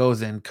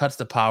 goes in, cuts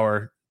the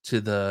power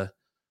to the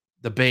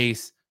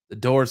base, the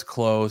doors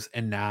close,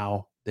 and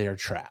now they are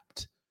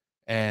trapped.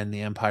 And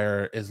the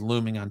Empire is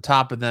looming on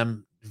top of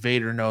them.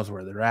 Vader knows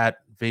where they're at.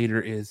 Vader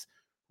is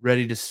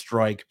ready to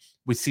strike.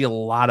 We see a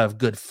lot of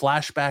good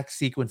flashback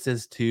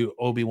sequences to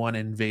Obi-Wan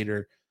and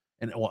Vader.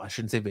 And well, I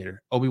shouldn't say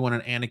Vader. Obi-Wan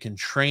and Anakin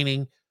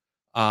training.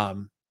 We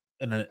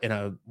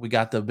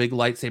got the big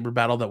lightsaber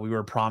battle that we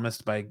were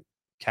promised by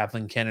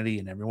Kathleen Kennedy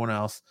and everyone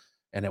else,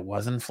 and it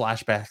wasn't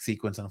flashback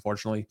sequence,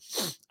 unfortunately.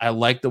 I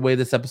like the way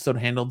this episode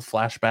handled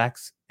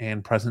flashbacks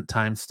and present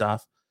time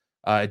stuff.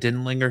 It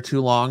didn't linger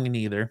too long in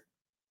either.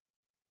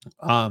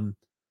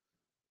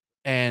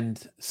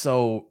 And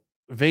so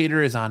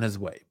Vader is on his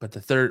way, but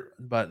the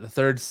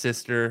third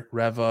sister,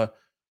 Reva,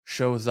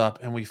 shows up,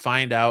 and we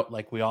find out,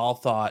 like we all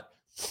thought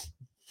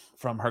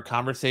from her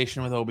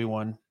conversation with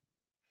Obi-Wan,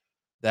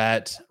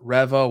 that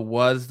Reva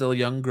was the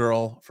young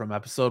girl from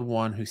episode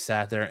 1 who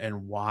sat there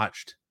and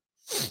watched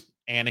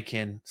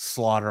Anakin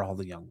slaughter all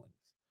the younglings.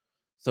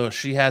 So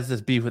she has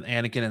this beef with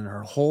Anakin, and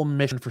her whole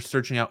mission for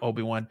searching out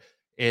Obi-Wan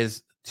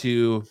is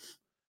to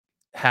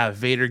have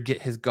Vader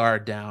get his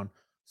guard down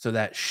so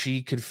that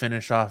she could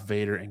finish off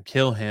Vader and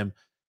kill him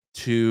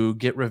to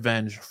get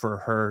revenge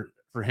for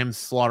him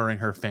slaughtering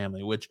her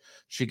family, which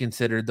she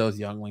considered those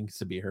younglings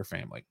to be her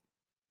family.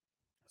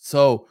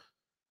 So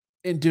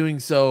in doing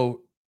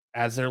so,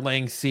 as they're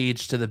laying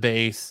siege to the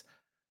base,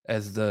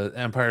 as the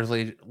Empire's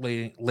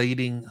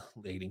leading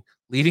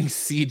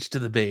siege to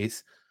the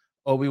base,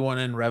 Obi-Wan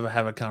and Reva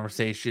have a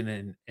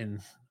conversation, and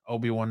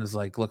Obi-Wan is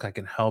like, "Look, I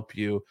can help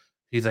you."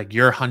 He's like,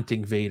 "You're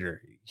hunting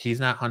Vader. He's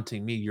not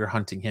hunting me. You're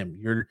hunting him.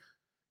 You're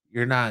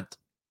not,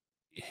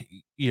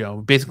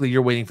 basically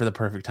you're waiting for the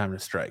perfect time to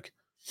strike."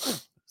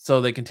 So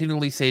they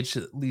continually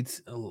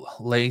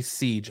lay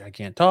siege. I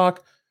can't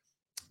talk.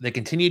 They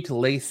continue to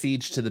lay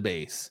siege to the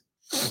base,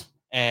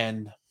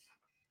 and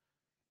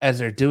as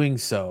they're doing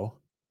so,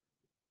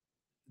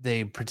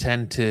 they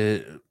pretend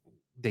to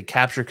they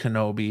capture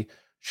Kenobi.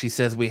 She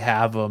says, "We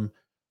have him."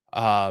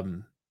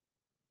 Um,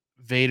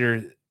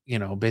 Vader,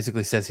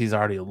 basically says he's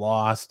already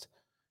lost,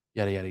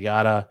 yada yada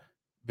yada.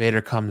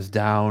 Vader comes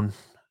down,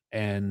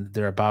 and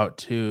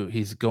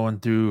he's going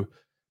through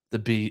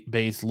the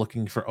base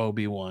looking for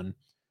Obi-Wan.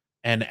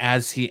 And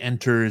as he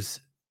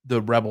enters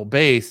the rebel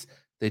base,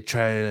 the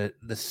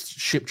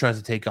ship tries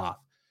to take off,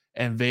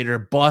 and Vader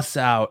busts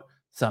out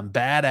some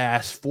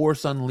badass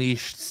Force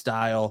Unleashed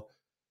style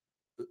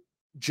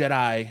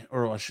Jedi,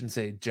 or I shouldn't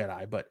say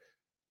Jedi, but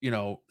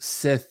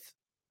Sith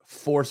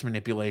force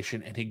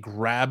manipulation, and he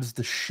grabs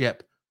the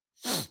ship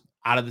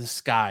out of the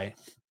sky,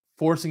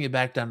 forcing it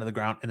back down to the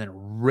ground, and then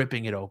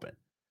ripping it open.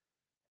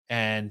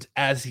 And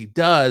as he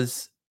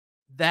does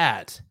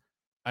that,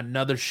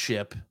 another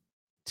ship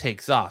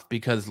takes off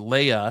because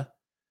Leia,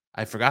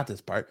 I forgot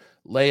this part.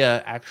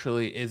 Leia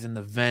actually is in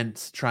the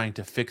vents trying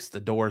to fix the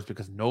doors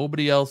because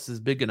nobody else is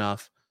big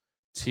enough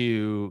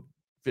to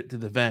fit through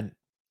the vent.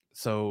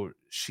 So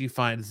she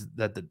finds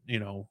that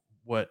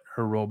what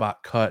her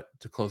robot cut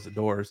to close the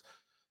doors.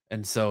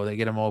 And so they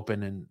get them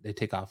open and they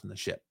take off in the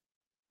ship.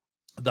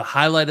 The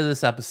highlight of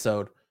this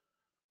episode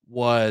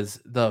was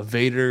the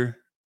Vader.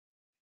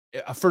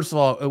 First of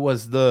all, it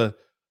was the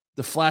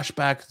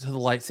flashback to the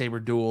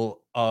lightsaber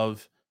duel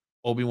of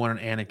Obi-Wan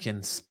and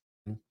Anakin,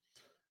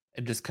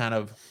 and just kind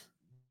of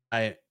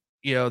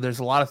there's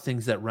a lot of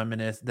things that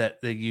reminisce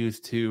that they use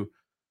to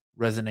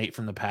resonate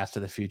from the past to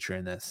the future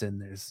in this.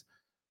 And there's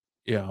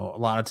a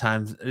lot of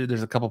times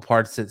there's a couple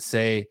parts that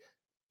say,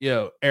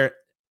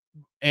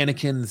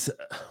 Anakin's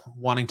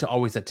wanting to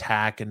always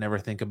attack and never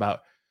think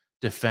about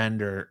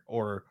defend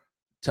or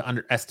to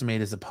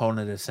underestimate his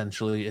opponent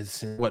essentially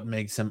is what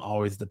makes him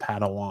always the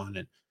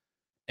Padawan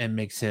and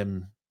makes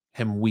him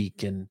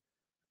weak in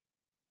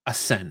a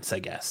sense, I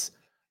guess.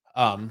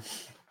 Um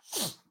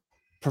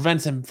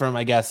Prevents him from,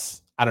 I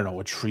guess, I don't know,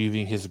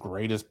 achieving his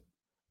greatest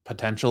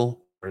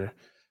potential.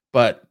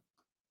 But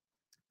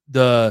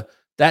the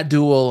that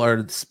duel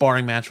or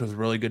sparring match was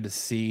really good to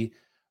see.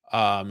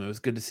 It was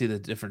good to see the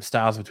different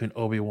styles between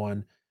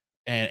Obi-Wan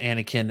and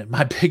Anakin.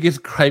 My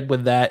biggest gripe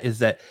with that is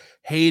that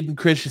Hayden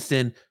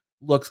Christensen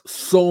looks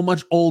so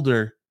much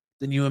older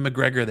than Ewan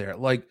McGregor there.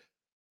 Like,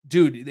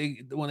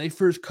 dude, when they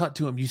first cut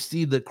to him, you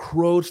see the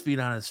crow's feet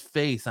on his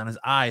face, on his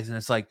eyes, and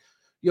it's like,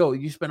 yo,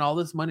 you spent all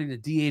this money to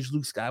de-age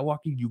Luke Skywalker,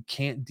 you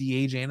can't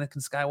de-age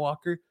Anakin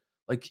Skywalker?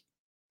 Like,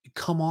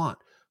 come on.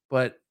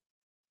 But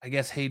I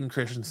guess Hayden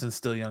Christensen's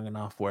still young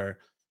enough where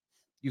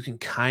you can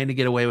kind of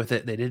get away with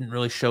it. They didn't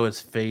really show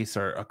his face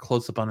or a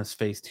close up on his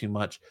face too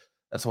much.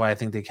 That's why I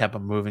think they kept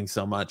him moving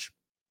so much.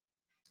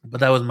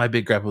 But that was my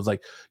big gripe. Was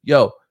like,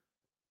 yo,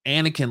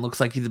 Anakin looks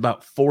like he's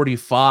about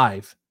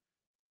 45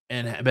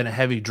 and been a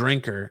heavy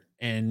drinker,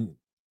 and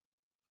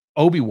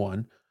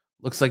Obi-Wan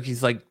looks like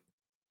he's like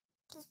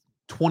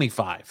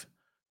 25.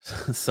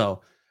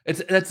 So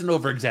that's an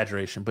over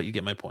exaggeration, but you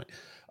get my point.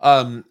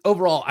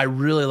 Overall, I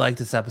really like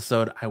this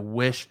episode. I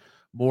wish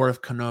more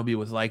of Kenobi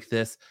was like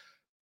this.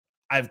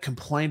 I've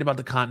complained about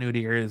the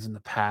continuity areas in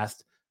the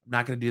past. I'm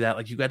not going to do that.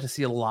 Like, you got to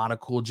see a lot of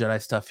cool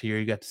Jedi stuff here.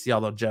 You got to see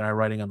all the Jedi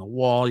writing on the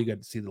wall. You got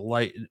to see the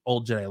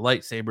old Jedi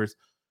lightsabers,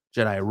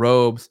 Jedi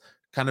robes,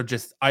 kind of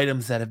just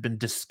items that have been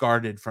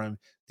discarded from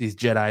these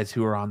Jedis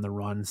who are on the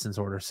run since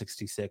Order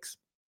 66.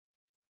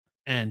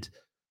 And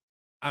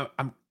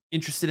I'm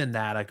interested in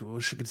that. I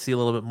wish I could see a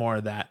little bit more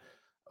of that.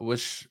 I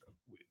wish,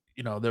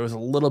 there was a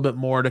little bit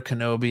more to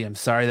Kenobi. I'm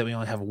sorry that we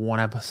only have one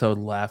episode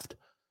left,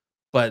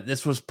 but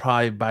this was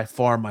probably by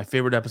far my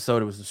favorite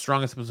episode. It was the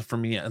strongest episode for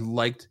me. I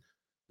liked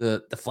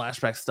the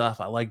flashback stuff.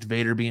 I liked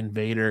Vader being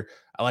Vader.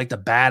 I liked the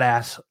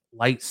badass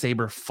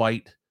lightsaber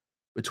fight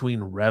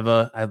between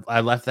Reva. I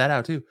left that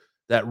out too.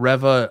 That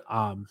Reva,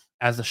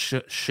 as the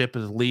ship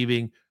is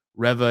leaving,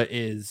 Reva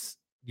is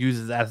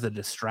uses that as a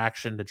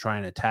distraction to try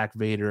and attack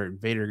Vader, and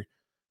Vader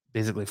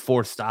basically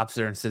force stops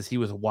her and says he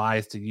was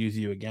wise to use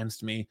you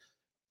against me.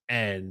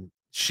 And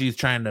she's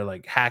trying to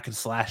like hack and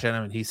slash at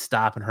him, and he's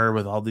stopping her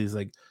with all these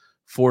like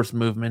force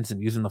movements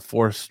and using the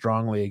force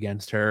strongly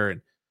against her.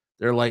 And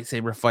their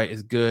lightsaber fight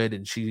is good,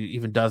 and she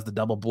even does the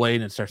double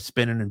blade and starts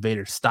spinning, and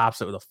Vader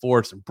stops it with a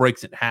force and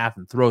breaks it in half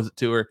and throws it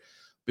to her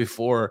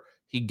before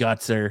he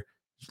guts her.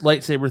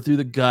 Lightsaber through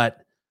the gut.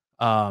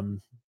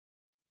 And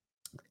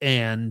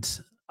then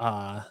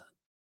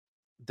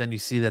you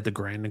see that the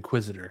Grand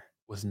Inquisitor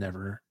was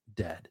never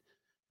dead.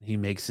 He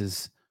makes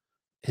his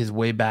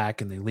way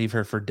back, and they leave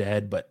her for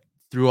dead. But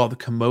through all the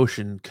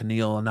commotion,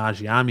 Kumail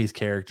Nanjiani's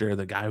character,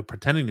 the guy who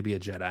pretending to be a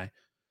Jedi,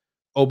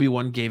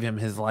 Obi-Wan gave him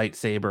his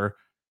lightsaber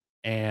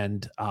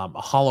and a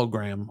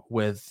hologram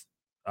with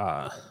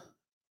I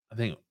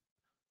think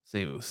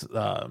say it was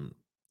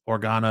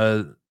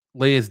Organa,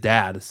 Leia's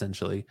dad,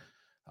 essentially.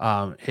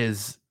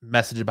 His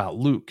message about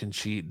Luke, and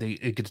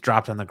it gets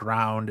dropped on the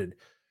ground, and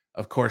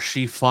of course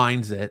she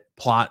finds it.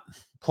 Plot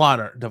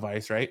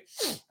device, right?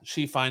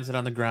 She finds it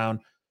on the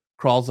ground,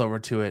 crawls over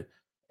to it,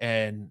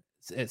 and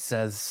it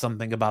says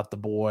something about the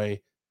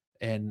boy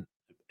and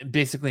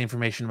basically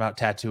information about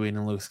Tatooine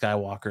and Luke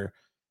Skywalker.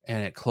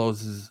 And it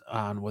closes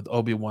on with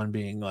Obi-Wan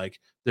being like,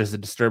 there's a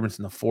disturbance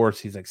in the force.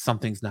 He's like,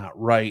 something's not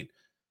right.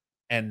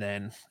 And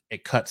then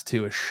it cuts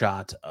to a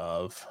shot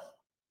of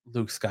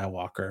Luke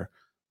Skywalker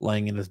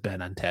laying in his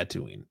bed on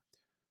Tatooine.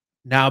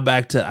 Now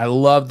back to, I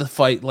love the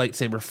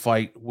lightsaber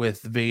fight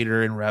with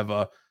Vader and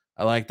Reva.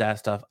 I like that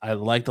stuff. I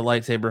like the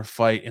lightsaber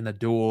fight in the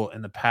duel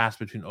in the past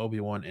between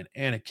Obi-Wan and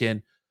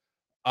Anakin.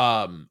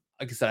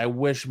 Like I said, I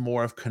wish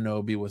more of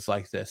Kenobi was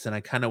like this, and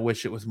I kind of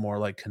wish it was more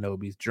like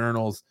Kenobi's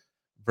journals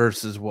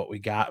versus what we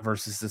got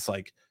versus this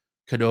like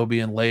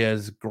Kenobi and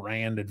Leia's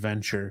grand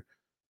adventure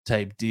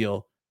type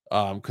deal.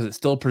 Because it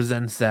still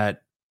presents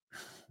that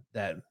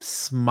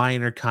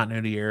minor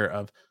continuity error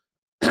of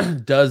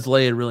does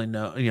Leia really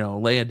know?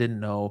 Leia didn't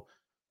know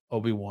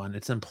Obi-Wan.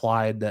 It's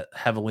implied that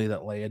heavily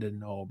that Leia didn't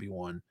know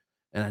Obi-Wan.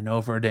 And I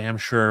know for damn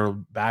sure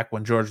back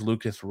when George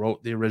Lucas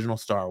wrote the original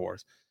Star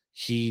Wars,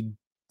 he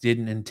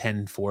didn't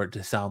intend for it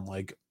to sound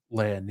like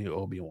Leia knew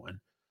Obi-Wan.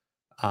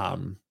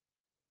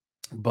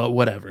 But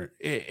whatever.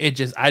 I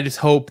just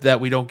hope that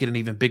we don't get an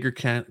even bigger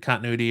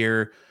continuity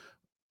error.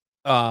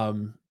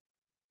 I'm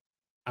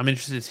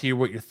interested to hear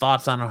what your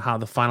thoughts on how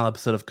the final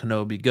episode of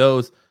Kenobi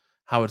goes,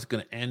 how it's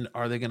going to end.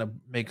 Are they going to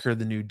make her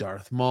the new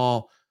Darth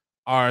Maul?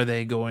 Are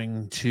they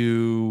going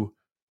to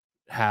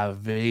have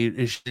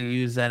Vader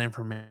use that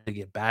information to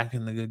get back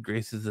in the good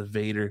graces of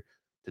Vader,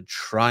 to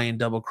try and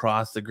double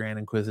cross the Grand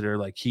Inquisitor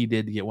like he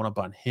did to get one up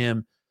on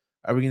him?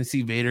 Are we going to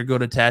see Vader go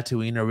to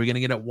Tatooine? Are we going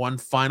to get one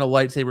final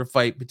lightsaber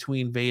fight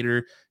between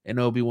Vader and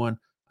Obi-Wan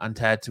on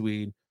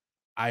Tatooine?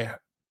 I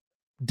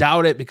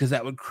doubt it, because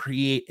that would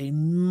create a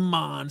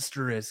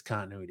monstrous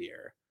continuity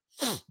error.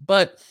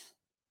 But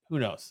who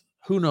knows?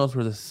 Who knows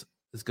where this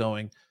is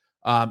going?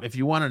 If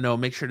you want to know,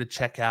 make sure to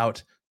check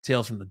out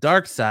Tales from the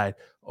Dark Side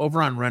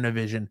over on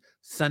Renovision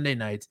Sunday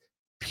nights.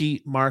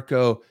 Pete,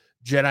 Marco,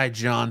 Jedi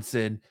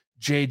Johnson,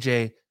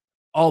 JJ,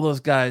 all those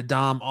guys,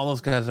 Dom, all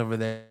those guys over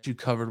there, you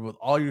covered with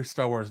all your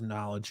Star Wars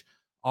knowledge,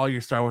 all your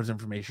Star Wars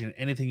information,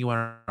 anything you want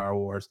on Star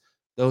Wars.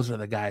 Those are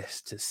the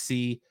guys to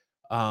see.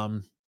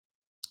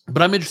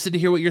 But I'm interested to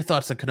hear what your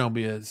thoughts on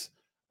Kenobi is.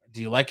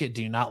 Do you like it?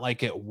 Do you not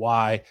like it?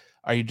 Why?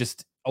 Are you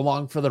just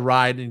along for the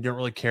ride and you don't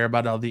really care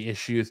about all the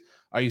issues?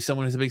 Are you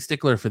someone who's a big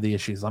stickler for the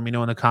issues? Let me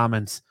know in the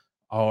comments,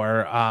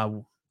 or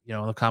in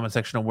the comment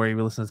section of where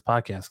you listen to this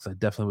podcast, because I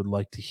definitely would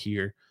like to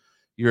hear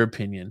your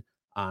opinion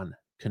on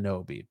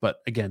Kenobi. But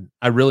again,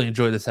 I really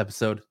enjoyed this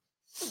episode.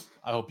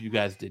 I hope you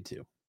guys did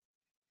too.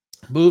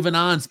 Moving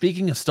on.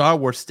 Speaking of Star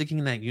Wars, sticking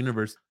in that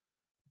universe,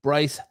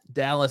 Bryce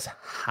Dallas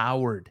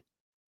Howard.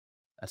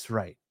 That's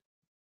right.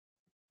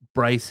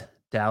 Bryce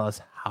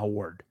Dallas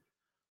Howard,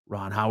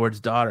 Ron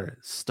Howard's daughter,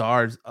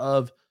 stars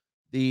of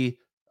the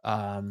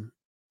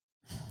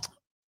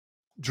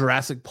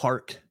Jurassic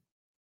Park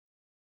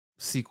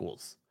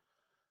sequels.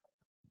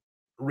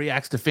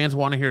 Reacts to fans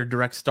want to hear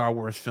direct Star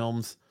Wars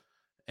films,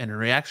 and her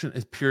reaction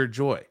is pure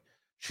joy.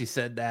 She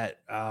said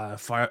that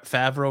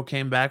Favreau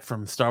came back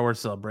from Star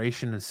Wars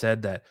Celebration and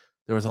said that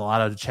there was a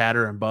lot of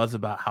chatter and buzz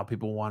about how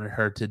people wanted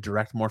her to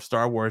direct more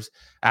Star Wars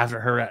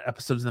after her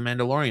episodes of The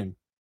Mandalorian.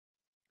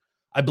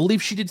 I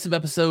believe she did some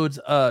episodes,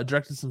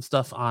 directed some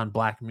stuff on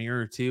Black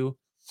Mirror too,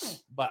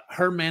 but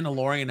her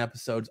Mandalorian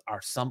episodes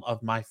are some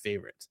of my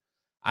favorites.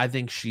 I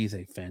think she's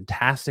a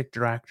fantastic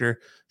director.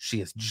 She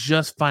is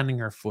just finding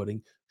her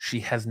footing. She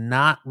has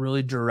not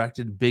really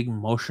directed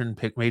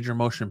major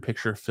motion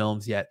picture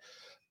films yet,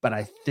 but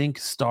I think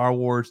Star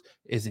Wars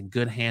is in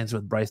good hands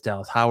with Bryce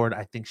Dallas Howard.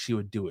 I think she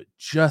would do it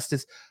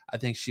justice. I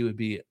think she would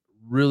be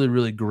really,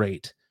 really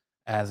great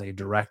as a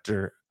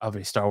director of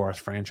a Star Wars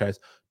franchise.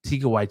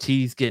 Taika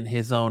Waititi's getting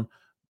his own.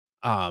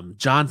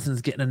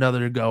 Johnson's getting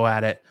another go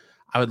at it.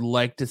 I would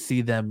like to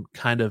see them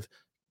kind of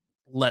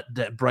let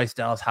Bryce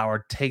Dallas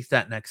Howard take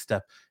that next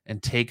step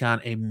and take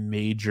on a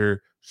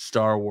major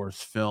Star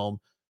Wars film.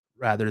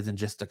 rather than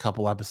just a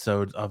couple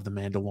episodes of The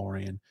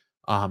Mandalorian,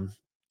 um,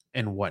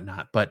 and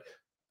whatnot. But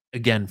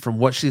again, from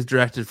what she's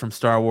directed from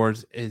Star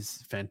Wars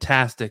is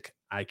fantastic.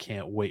 I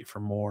can't wait for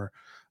more.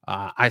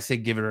 I say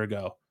give it a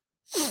go.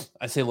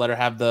 I say let her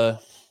have the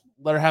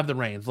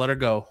reins. Let her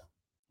go.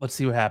 Let's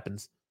see what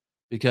happens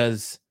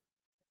because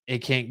it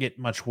can't get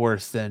much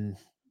worse than,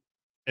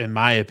 in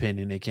my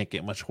opinion, it can't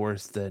get much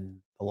worse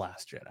than The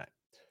Last Jedi.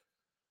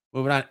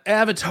 Moving on,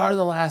 Avatar: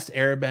 The Last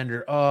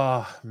Airbender.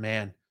 Oh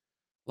man,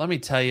 let me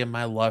tell you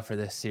my love for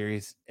this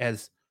series.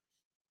 As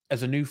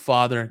a new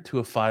father to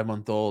a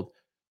 5-month-old,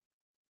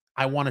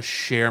 I want to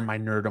share my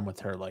nerdom with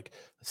her. Like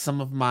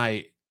some of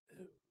my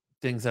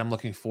things that I'm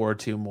looking forward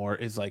to more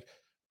is like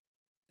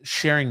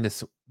sharing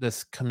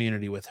this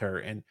community with her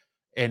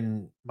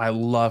and my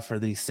love for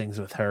these things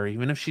with her.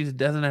 Even if she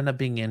doesn't end up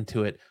being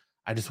into it,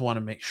 I just want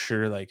to make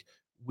sure like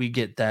we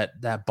get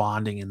that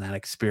bonding and that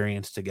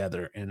experience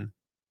together. And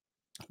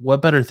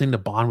what better thing to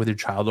bond with your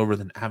child over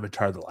than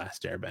Avatar: The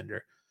Last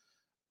Airbender?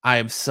 I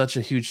am such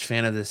a huge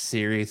fan of this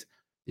series.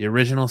 The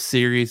original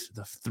series,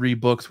 the 3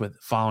 books with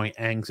following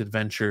Aang's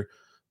adventure,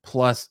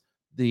 plus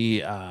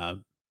the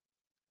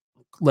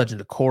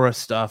Legend of Korra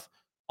stuff,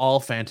 all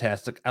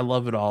fantastic. I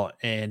love it all.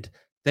 And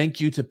thank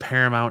you to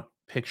Paramount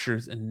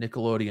Pictures and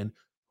Nickelodeon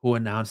who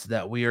announced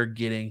that we are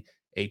getting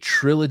a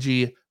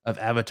trilogy of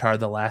Avatar: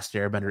 The Last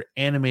Airbender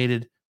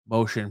animated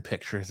motion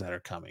pictures that are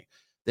coming.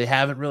 They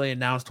haven't really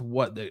announced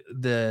what the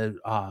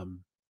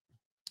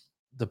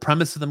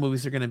premise of the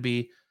movies are going to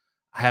be.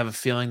 I have a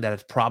feeling that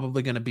it's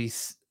probably going to be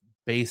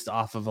based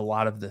off of a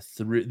lot of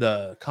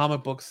the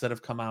comic books that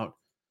have come out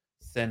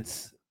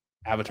since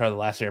Avatar: The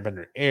Last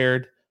Airbender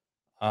aired.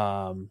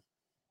 Um,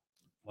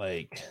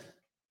 like,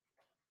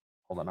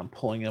 hold on, I'm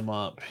pulling them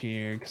up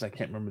here because I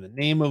can't remember the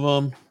name of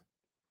them.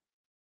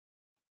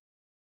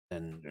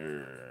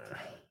 And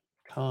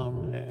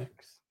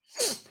comics.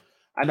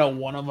 I know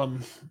one of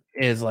them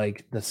is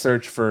like the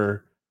search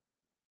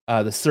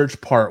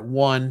part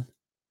 1,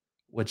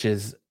 which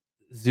is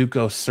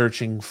Zuko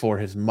searching for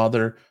his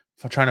mother,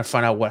 trying to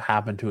find out what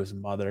happened to his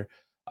mother.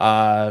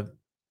 Uh,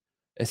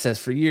 it says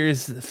for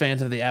years, the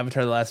fans of the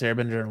Avatar: The Last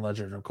Airbender and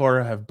Legend of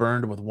Korra have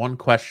burned with one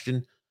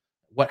question: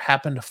 what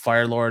happened to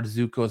Fire Lord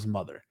Zuko's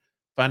mother?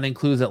 Finding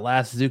clues at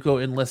last,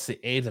 Zuko enlists the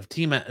aid of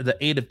Team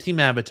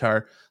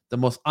Avatar, the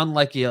most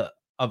unlikely of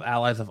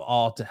allies of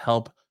all, to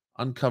help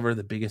uncover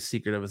the biggest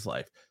secret of his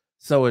life.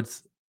 So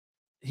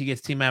he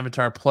gets Team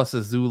Avatar plus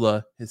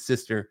Azula, his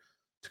sister,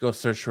 to go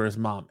search for his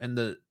mom. And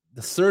the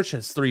search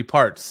has 3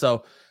 parts.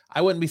 So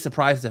I wouldn't be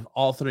surprised if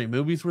all 3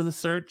 movies were the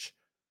search.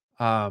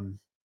 Um,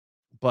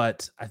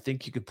 but I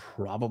think you could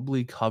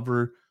probably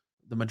cover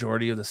the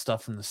majority of the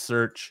stuff from the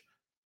search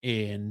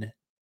in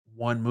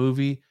one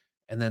movie.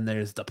 And then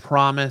there's The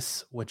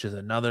Promise, which is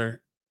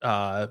another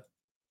comic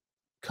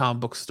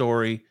book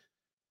story.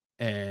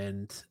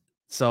 And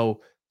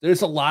so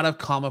there's a lot of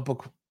comic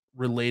book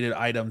related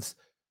items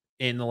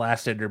in the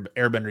Last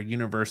Airbender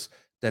universe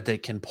that they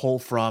can pull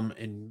from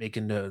and make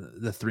into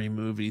the 3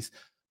 movies.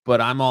 But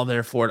I'm all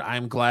there for it.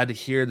 I'm glad to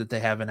hear that they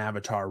have an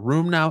Avatar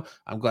room now.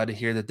 I'm glad to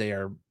hear that they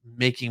are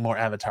making more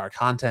Avatar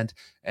content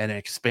and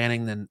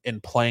expanding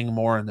and playing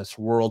more in this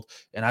world.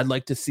 And I'd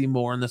like to see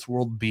more in this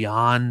world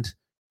beyond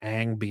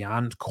Aang,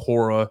 beyond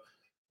Korra,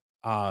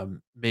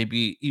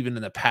 maybe even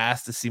in the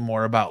past to see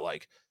more about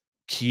like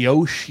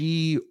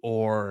Kyoshi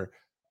or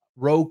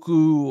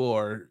Roku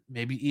or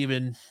maybe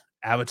even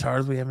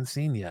avatars we haven't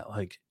seen yet,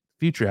 like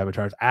future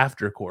avatars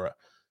after Korra.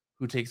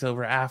 Who takes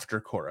over after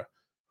Korra?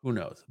 Who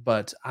knows?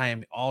 But I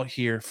am all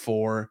here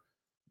for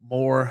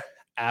more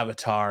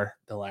Avatar,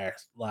 the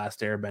last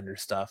Airbender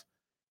stuff.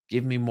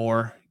 Give me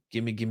more.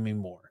 Give me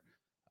more.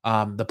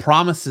 The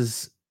Promise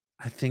is,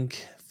 I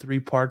think, 3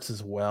 parts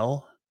as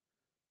well.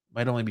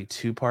 Might only be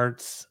 2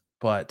 parts,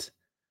 but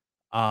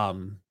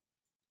um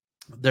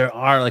there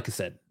are, like I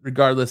said,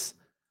 regardless,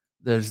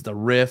 there's the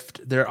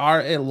Rift. There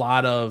are a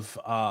lot of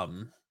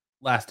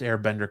Last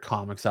Airbender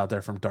comics out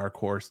there from Dark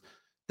Horse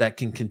that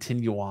can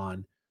continue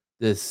on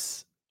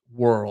this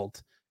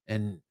world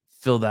and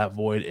fill that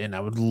void. And I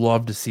would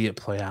love to see it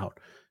play out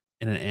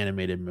in an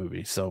animated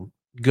movie. So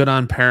good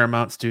on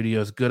Paramount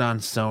Studios, good on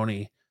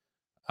Sony.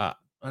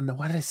 No,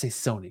 why did I say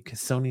Sony? Because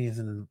Sony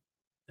isn't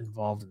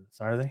involved in this,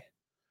 are they?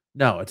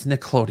 No, it's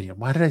Nickelodeon.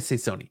 Why did I say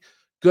Sony?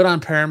 Good on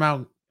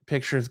Paramount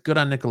Pictures, good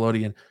on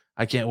Nickelodeon.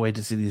 I can't wait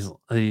to see these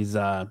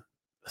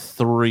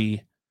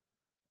 3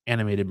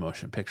 animated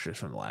motion pictures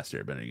from the Last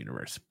Airbender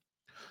universe.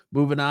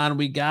 Moving on,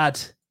 we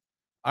got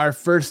our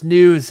first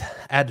news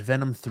at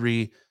Venom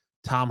 3.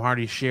 Tom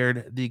Hardy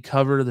shared the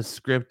cover of the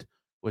script,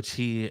 which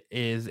he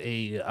is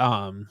a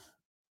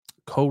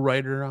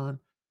co-writer on,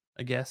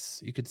 I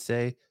guess you could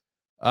say.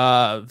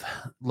 Uh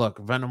Look,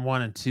 Venom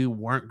 1 and 2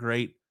 weren't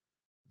great.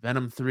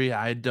 Venom 3,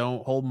 I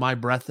don't hold my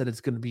breath that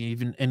it's going to be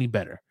even any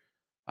better.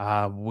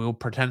 We're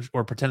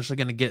potentially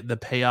going to get the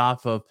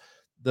payoff of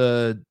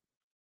the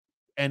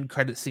end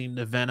credit scene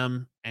to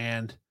Venom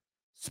and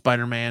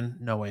Spider-Man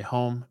No Way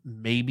Home,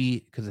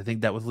 maybe because I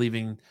think that was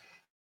leaving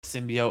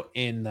symbiote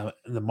in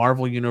the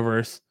Marvel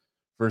universe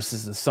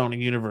versus the Sony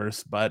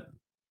universe. But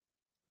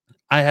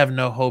I have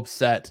no hopes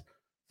that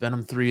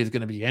Venom 3 is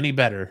going to be any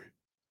better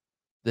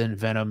than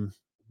Venom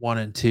 1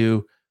 and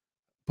 2,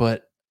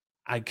 but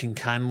I can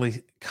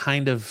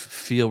kind of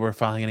feel we're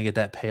finally going to get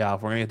that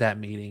payoff. We're going to get that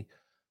meeting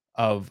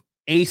of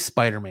a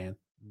Spider-Man,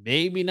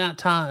 maybe not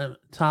Tom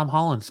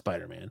Holland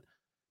Spider-Man,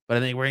 but I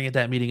think we're going to get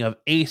that meeting of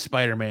a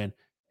Spider-Man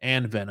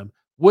and Venom.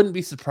 Wouldn't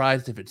be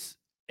surprised if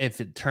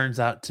it turns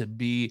out to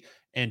be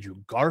Andrew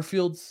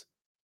Garfield's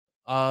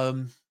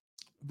um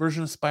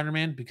version of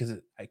Spider-Man because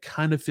I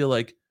kind of feel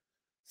like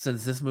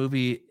since this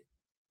movie,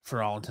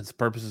 for all intents and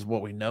purposes,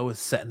 what we know is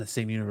set in the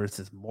same universe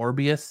as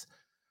Morbius,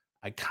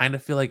 I kind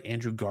of feel like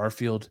Andrew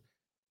Garfield,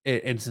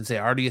 and since they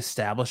already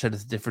established that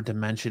it's a different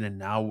dimension, and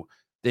now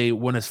they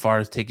went as far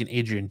as taking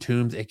Adrian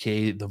Toomes,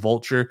 aka the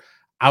Vulture,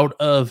 out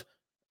of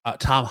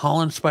Tom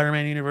Holland's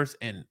Spider-Man universe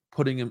and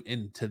putting him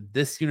into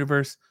this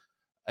universe,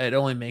 it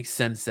only makes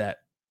sense that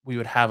we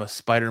would have a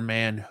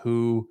Spider-Man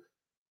who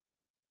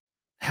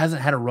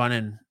hasn't had a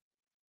run-in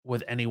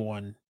with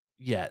anyone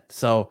yet.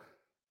 So,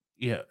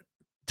 yeah,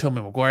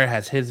 Tobey Maguire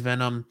has his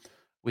Venom.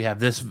 We have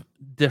this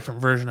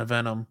different version of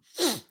Venom.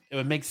 It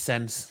would make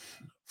sense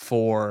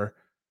for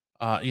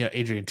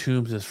Adrian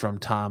Toomes is from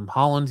Tom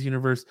Holland's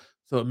universe.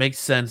 So it makes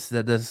sense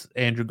that this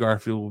Andrew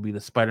Garfield will be the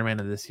Spider-Man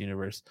of this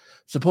universe.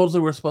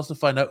 Supposedly we're supposed to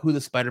find out who the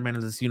Spider-Man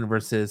of this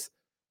universe is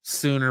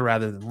sooner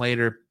rather than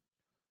later,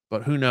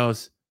 but who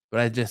knows? But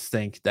I just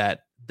think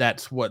that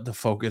that's what the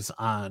focus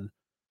on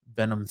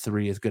Venom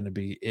 3 is going to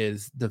be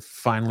is the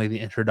finally the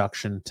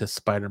introduction to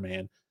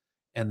Spider-Man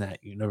in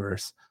that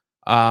universe.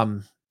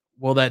 Um,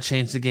 will that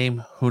change the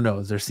game? Who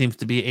knows? There seems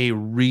to be a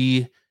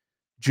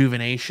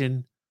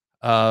rejuvenation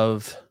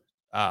of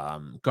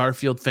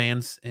Garfield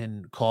fans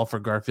and call for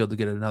Garfield to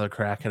get another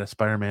crack at a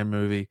Spider-Man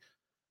movie.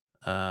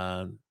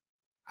 Um,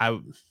 I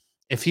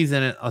if he's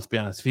in it, let's be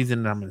honest, if he's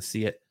in it, I'm going to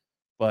see it.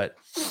 But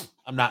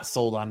I'm not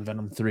sold on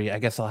Venom 3. I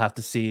guess I'll have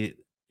to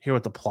hear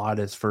what the plot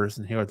is first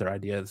and hear what their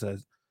ideas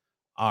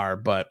are.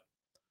 But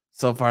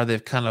so far,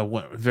 they've kind of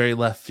went very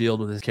left field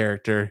with his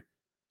character.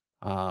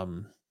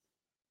 Um,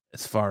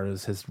 as far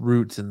as his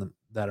roots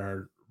that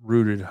are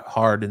rooted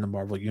hard in the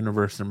Marvel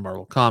universe and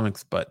Marvel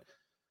comics, but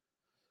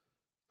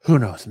who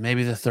knows?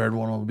 Maybe the third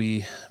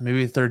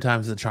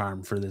time's the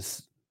charm for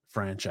this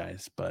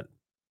franchise, but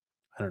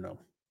I don't know.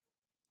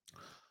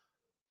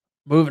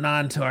 Moving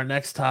on to our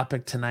next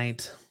topic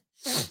tonight.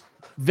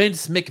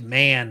 Vince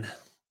McMahon,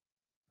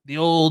 the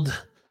old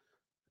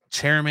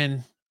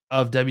chairman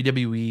of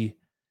WWE,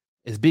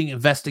 is being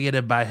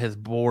investigated by his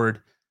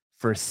board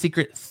for a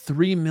secret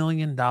 $3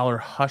 million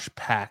hush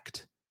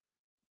pact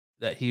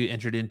that he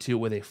entered into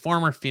with a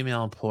former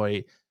female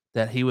employee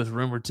that he was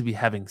rumored to be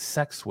having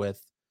sex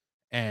with,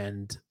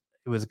 and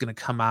it was going to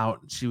come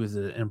out. She was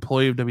an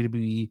employee of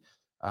WWE.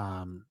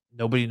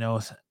 Nobody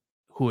knows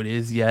who it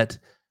is yet,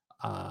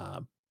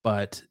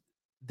 but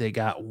they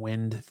got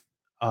wind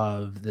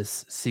of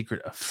this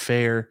secret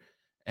affair,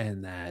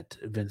 and that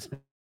Vince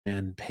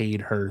McMahon paid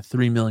her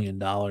 $3 million,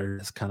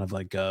 kind of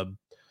like a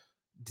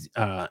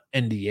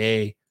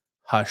NDA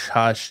hush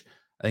hush.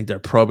 I think they're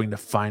probing to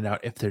find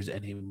out if there's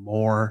any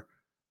more.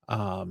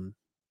 Um,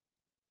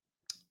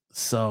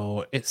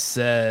 so it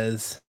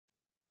says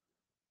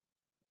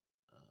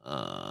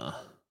uh,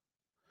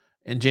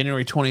 in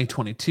January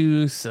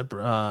 2022,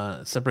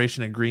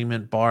 separation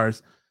agreement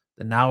bars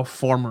the now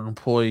former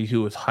employee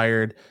who was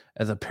hired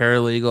as a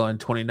paralegal in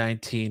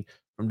 2019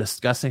 from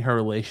discussing her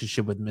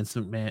relationship with Vince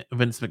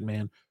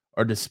McMahon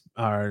or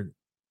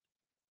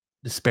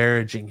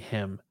disparaging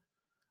him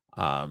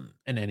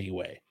in any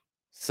way.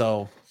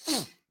 So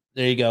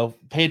there you go.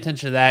 Pay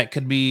attention to that.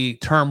 Could be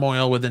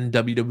turmoil within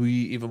WWE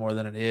even more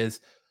than it is.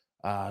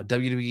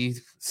 WWE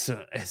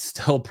is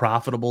still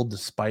profitable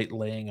despite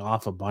laying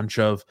off a bunch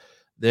of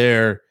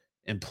their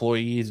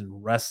employees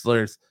and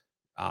wrestlers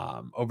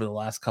over the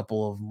last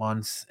couple of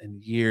months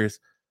and years.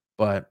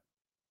 But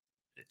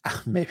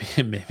maybe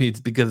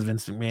it's because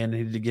Vince McMahon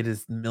needed to get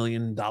his $1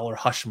 million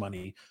hush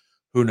money.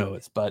 Who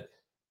knows? But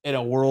in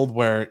a world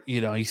where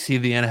you see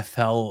the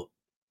NFL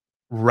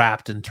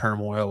wrapped in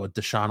turmoil with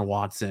Deshaun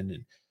Watson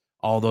and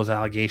all those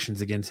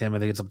allegations against him. I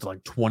think it's up to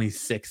like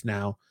 26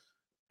 now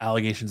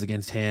allegations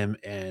against him.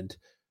 And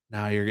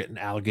now you're getting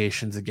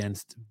allegations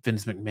against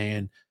Vince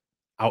McMahon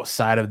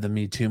outside of the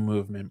Me Too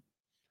movement.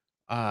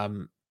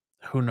 Um,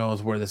 who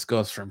knows where this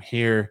goes from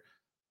here,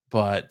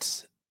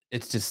 but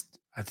it's just,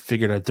 I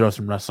figured I'd throw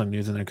some wrestling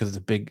news in there because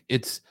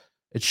it's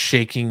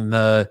shaking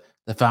the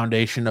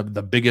foundation of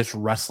the biggest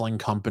wrestling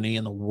company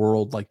in the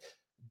world. Like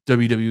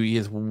WWE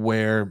is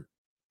where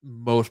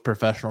most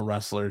professional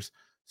wrestlers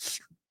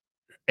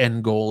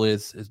end goal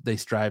is they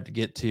strive to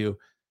get to,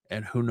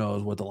 and who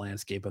knows what the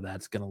landscape of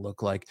that's going to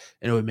look like.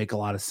 And it would make a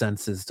lot of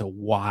sense as to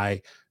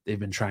why they've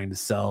been trying to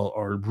sell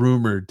or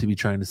rumored to be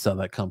trying to sell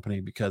that company,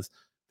 because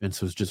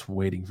Vince was just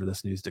waiting for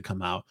this news to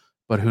come out.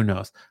 But who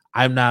knows?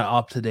 I'm not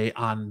up to date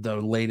on the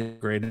latest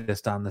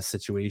greatest on the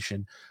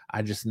situation.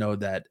 I just know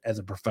that as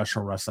a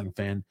professional wrestling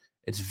fan,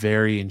 it's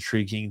very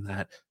intriguing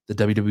that the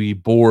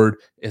WWE board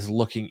is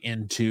looking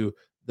into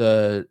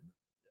the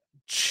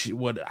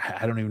what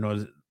I don't even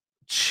know,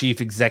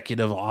 chief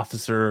executive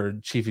officer or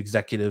chief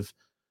executive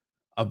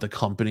of the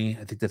company.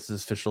 I think that's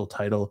his official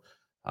title.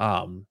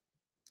 Um,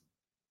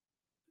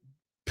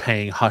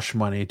 Paying hush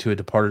money to a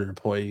departed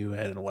employee who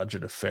had an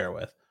alleged affair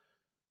with.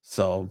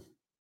 So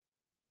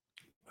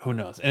who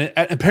knows? And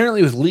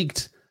apparently it was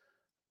leaked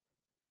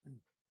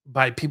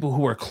by people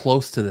who are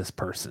close to this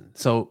person.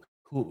 So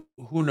who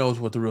knows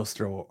what the real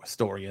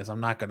story is?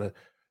 I'm not gonna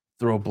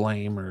throw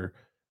blame or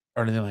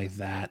anything like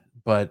that.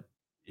 But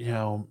you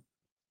know,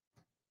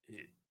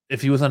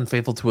 if he was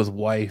unfaithful to his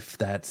wife,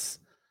 that's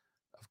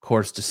of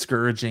course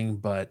discouraging.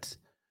 But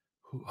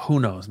who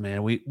knows,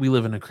 man? We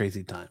live in a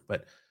crazy time.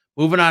 But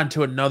moving on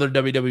to another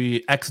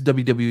WWE ex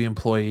WWE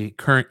employee,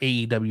 current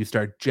AEW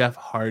star Jeff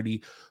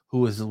Hardy, who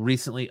was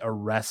recently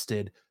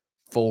arrested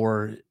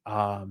for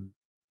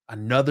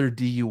another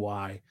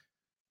DUI,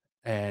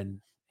 and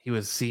he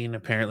was seen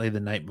apparently the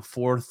night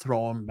before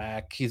throwing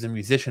back. He's a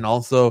musician,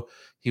 also.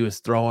 He was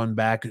throwing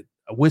back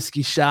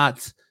whiskey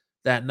shots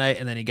that night,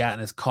 and then he got in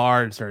his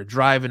car and started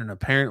driving. And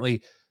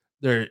apparently,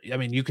 I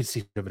mean, you can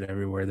see it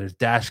everywhere. There's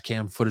dash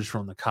cam footage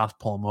from the cops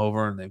pull him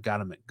over, and they've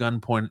got him at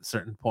gunpoint at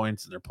certain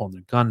points, and they're pulling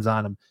their guns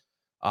on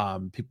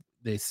him. People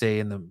they say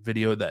in the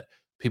video that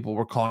people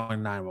were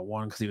calling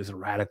 911 because he was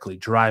erratically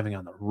driving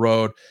on the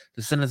road.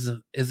 This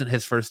isn't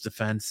his first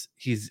offense.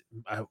 He's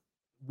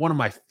one of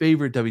my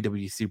favorite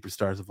WWE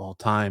superstars of all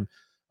time.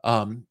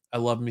 I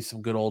love me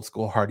some good old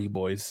school Hardy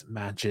Boys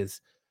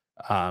matches.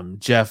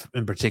 Jeff,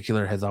 in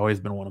particular, has always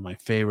been one of my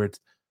favorites,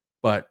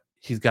 but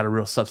he's got a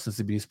real substance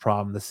abuse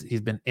problem.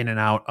 He's been in and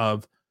out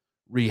of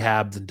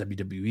rehabs, and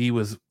WWE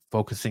was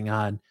focusing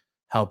on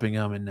helping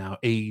him, and now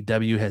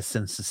AEW has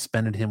since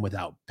suspended him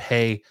without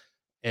pay,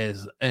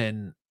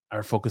 and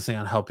are focusing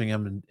on helping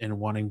him and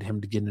wanting him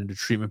to get into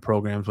treatment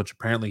programs, which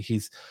apparently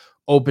he's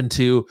open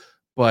to,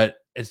 but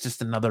it's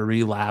just another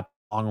relapse,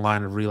 long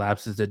line of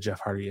relapses that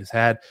Jeff Hardy has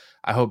had.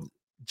 I hope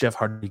Jeff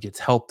Hardy gets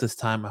help this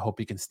time. I hope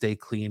he can stay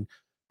clean.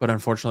 But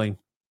unfortunately,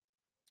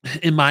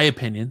 in my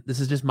opinion, this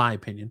is just my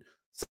opinion,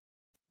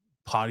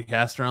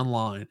 podcaster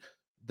online,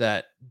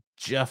 that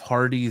Jeff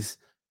Hardy's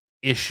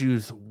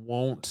issues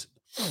won't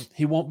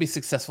be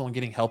successful in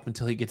getting help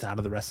until he gets out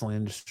of the wrestling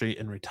industry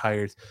and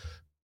retires.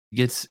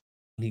 Gets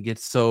he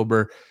gets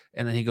sober,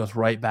 and then he goes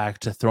right back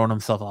to throwing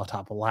himself off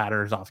top of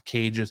ladders, off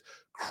cages,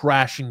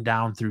 crashing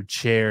down through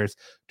chairs,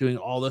 doing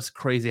all this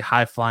crazy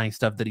high flying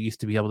stuff that he used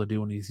to be able to do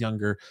when he's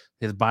younger.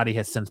 His body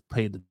has since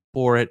paid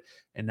for it,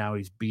 and now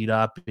he's beat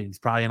up, and he's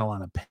probably in a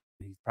lot of pain.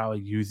 He's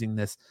probably using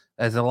this,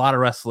 as a lot of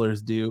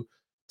wrestlers do,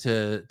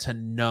 to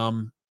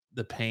numb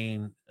the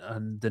pain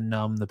and to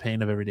numb the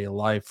pain of everyday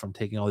life from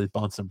taking all these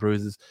bumps and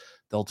bruises.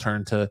 They'll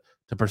turn to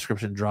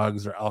prescription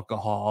drugs or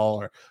alcohol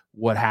or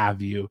what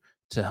have you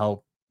to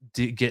help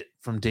get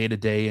from day to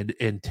day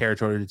and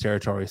territory to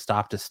territory,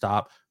 stop to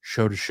stop,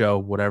 show to show,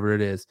 whatever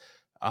it is.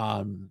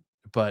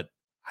 But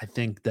I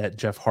think that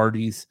Jeff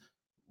Hardy's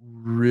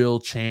real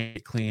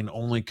change clean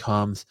only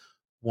comes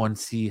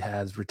once he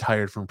has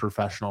retired from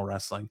professional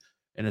wrestling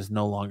and is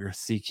no longer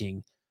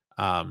seeking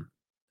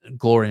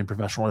glory in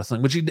professional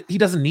wrestling, which he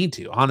doesn't need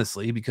to,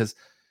 honestly, because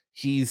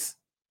he's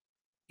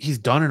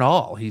done it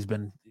all. He's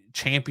been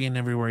champion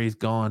everywhere he's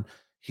gone.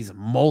 He's a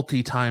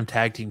multi-time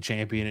tag team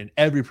champion in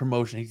every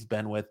promotion he's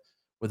been with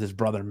his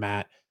brother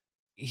Matt.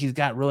 He's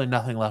got really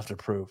nothing left to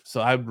prove.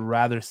 So I'd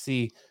rather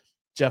see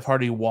Jeff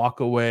Hardy walk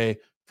away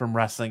from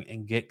wrestling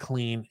and get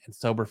clean and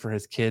sober for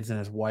his kids and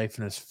his wife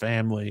and his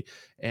family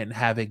and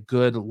have a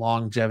good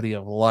longevity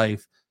of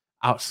life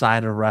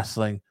outside of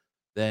wrestling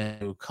than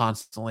to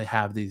constantly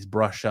have these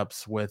brush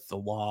ups with the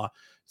law.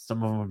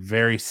 Some of them are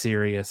very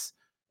serious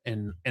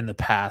in the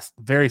past,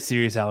 very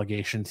serious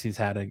allegations he's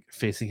had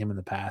facing him in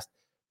the past.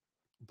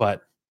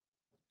 But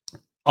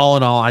all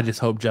in all, I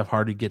just hope Jeff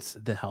Hardy gets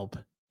the help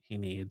he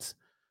needs.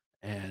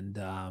 And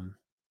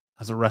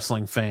as a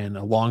wrestling fan,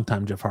 a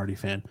longtime Jeff Hardy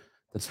fan,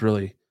 that's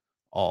really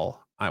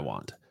all I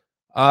want.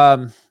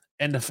 And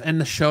to end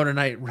the show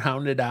tonight,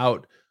 rounded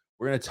out,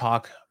 we're going to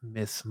talk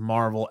Miss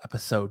Marvel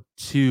episode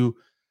 2.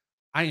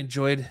 I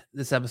enjoyed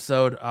this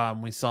episode.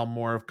 We saw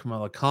more of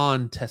Kamala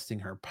Khan testing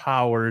her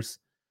powers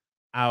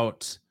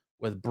out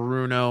with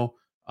Bruno,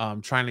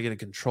 trying to get a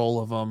control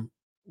of him.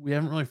 We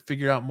haven't really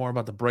figured out more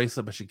about the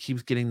bracelet, but she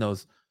keeps getting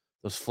those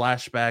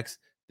flashbacks.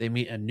 They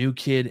meet a new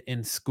kid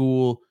in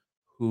school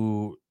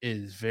who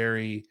is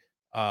very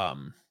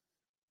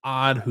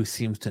odd, who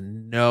seems to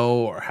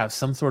know or have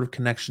some sort of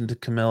connection to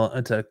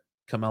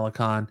Kamala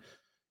Khan.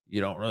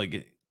 You don't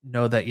really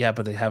know that yet,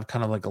 but they have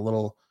kind of like a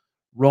little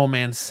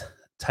romance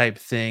type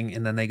thing.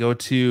 And then they go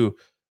to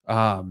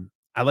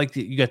I like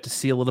that you got to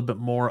see a little bit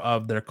more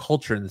of their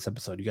culture in this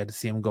episode. You got to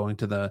see them going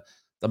to the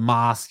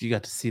mosque. You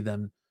got to see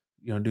them,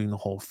 doing the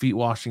whole feet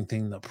washing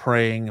thing, the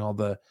praying, all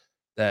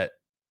that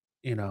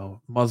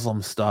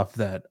Muslim stuff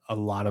that a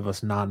lot of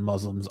us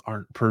non-Muslims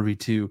aren't privy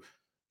to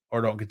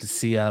or don't get to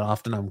see that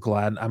often. I'm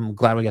glad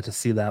we got to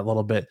see that a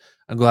little bit.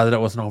 I'm glad that it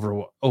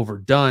wasn't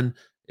overdone.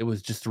 It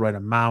was just the right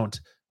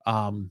amount.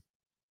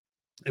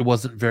 It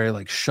wasn't very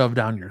like shoved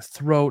down your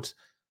throat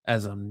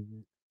as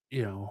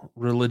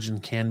religion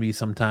can be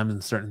sometimes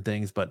in certain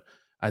things, but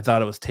I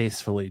thought it was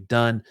tastefully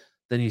done.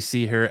 Then you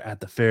see her at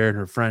the fair, and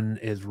her friend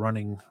is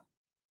running,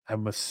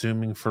 I'm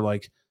assuming, for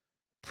like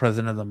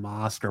president of the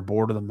mosque or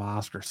board of the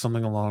mosque or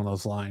something along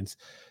those lines.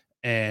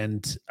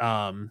 And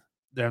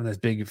they're having this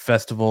big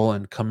festival,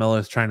 and Camilla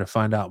is trying to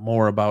find out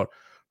more about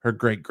her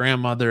great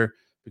grandmother,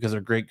 because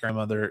her great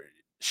grandmother,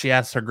 she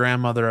asked her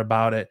grandmother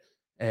about it,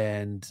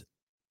 and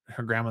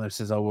her grandmother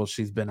says, "Oh well,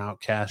 she's been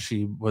outcast.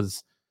 She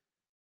was,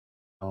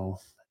 know,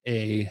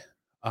 a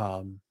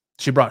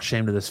she brought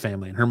shame to this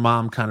family." And her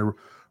mom kind of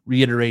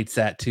reiterates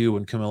that too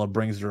when Camilla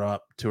brings her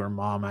up to her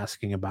mom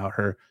asking about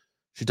her.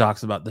 She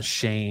talks about the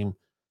shame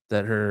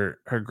that her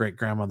great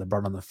grandmother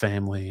brought on the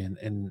family,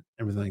 and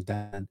everything like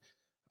that.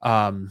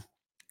 Um,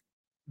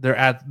 they're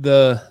at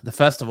the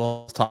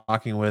festival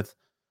talking with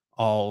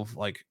all of,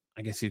 like,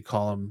 I guess you'd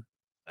call them,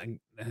 I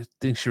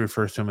think she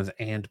refers to him as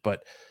aunt,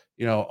 but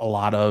a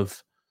lot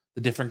of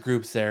the different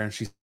groups there, and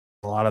she's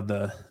a lot of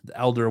the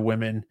elder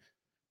women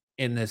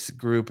in this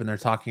group, and they're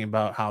talking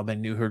about how they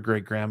knew her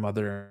great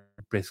grandmother,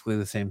 basically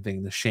the same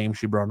thing, the shame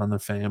she brought on the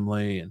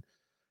family, and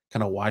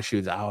kind of why she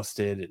was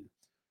ousted,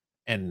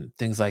 and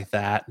things like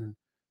that. And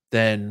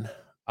then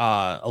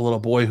a little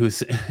boy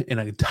who's in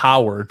a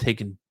tower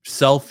taking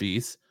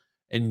selfies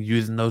and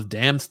using those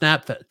damn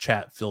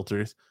Snapchat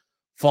filters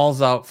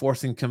falls out,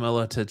 forcing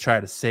Camilla to try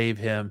to save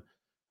him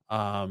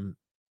um,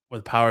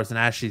 with powers. And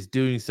as she's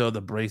doing so,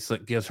 the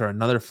bracelet gives her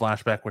another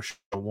flashback where she's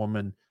a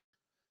woman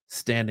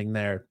standing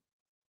there,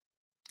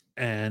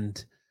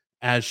 and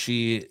as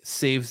she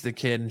saves the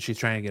kid and she's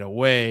trying to get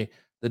away,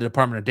 the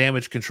Department of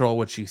Damage Control,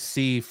 which you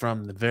see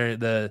from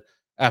the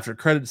after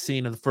credit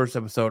scene of the first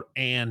episode,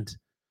 and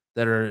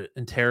that are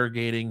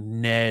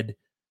interrogating Ned,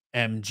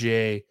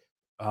 MJ,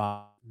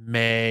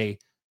 May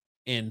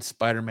in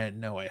Spider-Man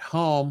No Way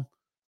Home,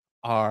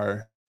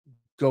 are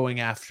going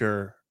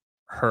after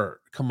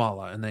her,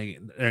 Kamala, and they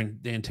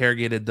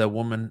interrogated the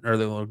woman, or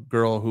the little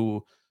girl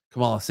who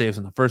Kamala saves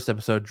in the first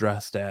episode,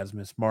 dressed as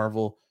Miss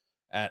Marvel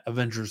at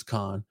Avengers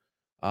Con.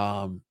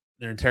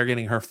 They're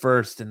interrogating her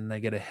first, and they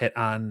get a hit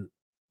on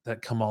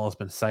that Kamala's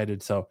been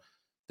sighted, so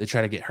they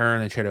try to get her,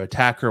 and they try to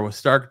attack her with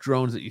Stark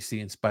drones that you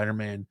see in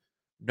Spider-Man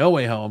No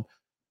Way Home,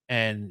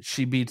 and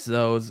she beats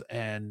those.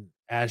 And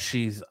as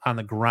she's on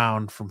the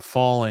ground from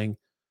falling,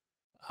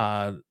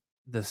 uh,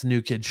 this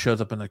new kid shows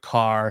up in the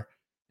car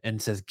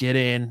and says, "Get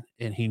in."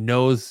 And he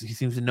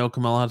seems to know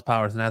Kamala has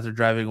powers. And as they're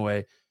driving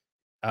away,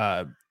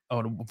 uh,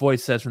 a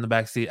voice says from the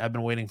back seat, "I've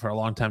been waiting for a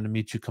long time to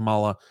meet you,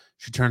 Kamala."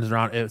 She turns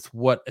around. It's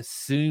what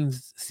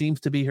seems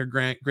to be her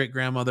great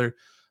grandmother.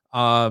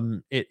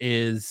 It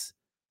is,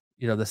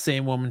 the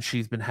same woman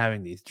she's been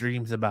having these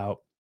dreams about,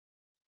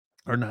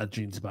 or not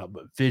dreams about,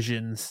 but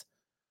visions.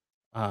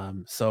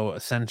 So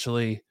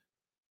essentially,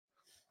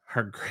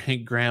 her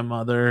great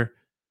grandmother,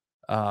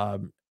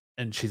 um,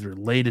 and she's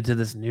related to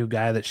this new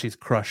guy that she's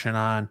crushing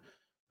on.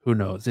 Who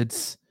knows?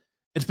 It's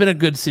been a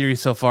good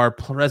series so far,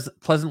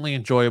 pleasantly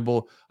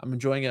enjoyable. I'm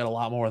enjoying it a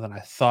lot more than I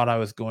thought I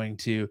was going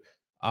to.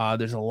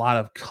 There's a lot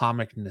of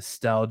comic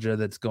nostalgia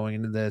that's going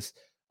into this.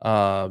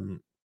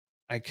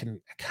 I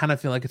kind of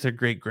feel like it's her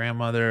great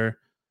grandmother,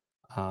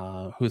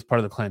 who's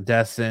part of the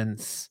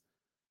clandestines.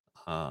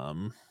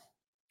 Um,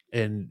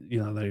 and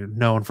they're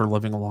known for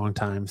living a long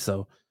time,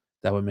 so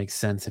that would make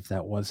sense if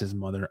that was his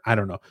mother. I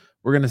don't know.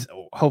 We're gonna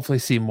hopefully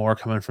see more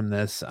coming from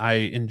this. I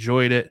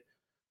enjoyed it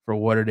for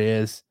what it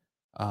is.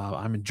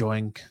 I'm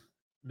enjoying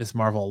Miss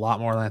Marvel a lot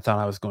more than I thought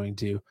I was going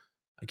to.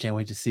 I can't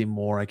wait to see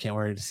more. I can't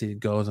wait to see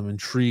it goes. I'm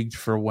intrigued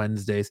for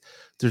Wednesdays.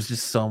 There's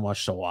just so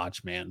much to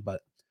watch, man.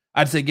 But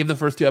I'd say give the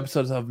first 2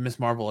 episodes of Miss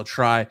Marvel a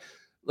try.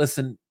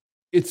 Listen,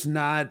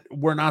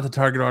 we're not the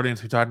target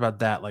audience. We talked about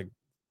that, like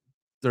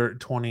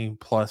 20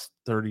 plus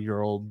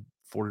 30-year-old,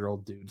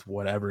 40-year-old dudes,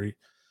 whatever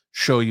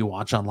show you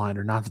watch online,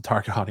 are not the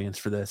target audience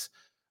for this.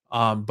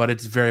 But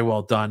it's very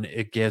well done.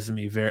 It gives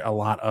me a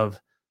lot of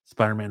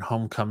Spider-Man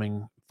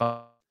Homecoming.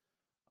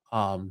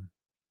 Um,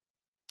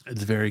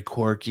 it's very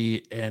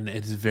quirky, and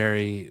it's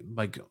very,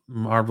 like,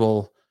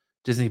 Marvel,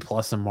 Disney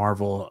Plus and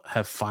Marvel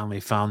have finally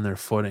found their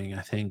footing,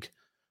 I think,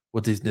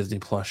 with these Disney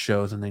Plus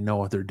shows, and they know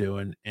what they're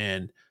doing.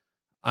 And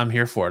I'm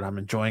here for it. I'm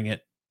enjoying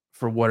it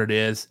for what it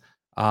is.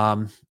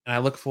 And I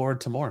look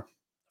forward to more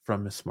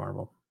from Miss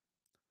Marvel.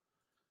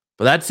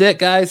 But that's it,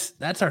 guys.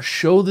 That's our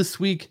show this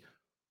week.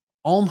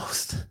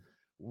 Almost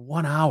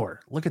 1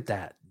 hour. Look at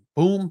that.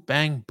 Boom,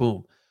 bang,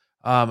 boom.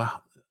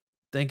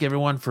 Thank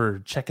everyone for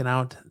checking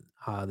out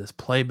this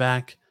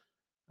playback.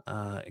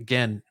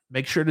 Again,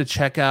 make sure to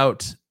check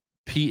out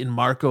Pete and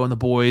Marco and the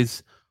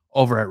boys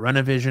over at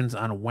Renovisions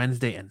on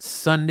Wednesday and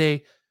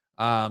Sunday.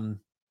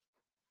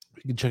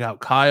 You can check out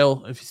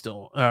Kyle if you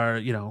still are,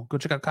 go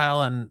check out Kyle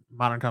on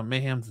Modern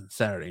Comic Mayhems on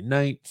Saturday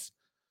nights.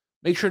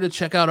 Make sure to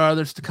check out our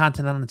other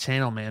content on the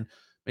channel, man.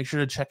 Make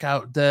sure to check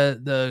out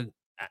the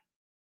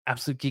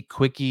Absolute Geek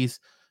Quickies.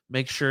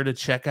 Make sure to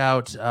check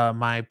out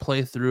my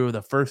playthrough of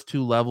the first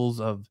 2 levels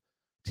of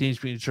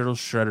Teenage Mutant Ninja Turtles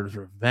Shredder's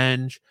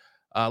Revenge.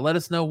 Let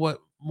us know what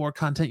more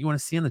content you want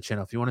to see on the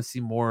channel. If you want to see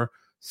more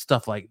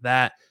stuff like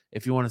that,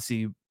 if you want to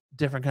see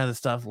different kinds of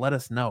stuff, let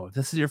us know. If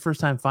this is your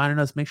first time finding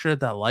us, make sure to hit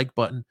that like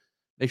button.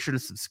 Make sure to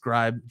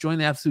subscribe. Join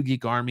the Absolute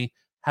Geek Army.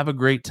 Have a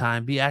great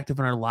time. Be active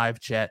in our live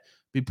chat.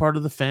 Be part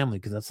of the family,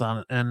 because that's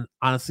and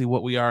honestly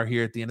what we are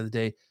here at the end of the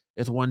day.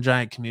 It's one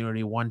giant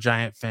community, one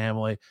giant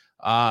family.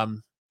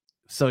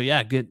 So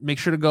yeah, make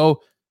sure to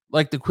go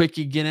like the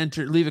quickie, get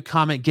entered, leave a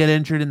comment, get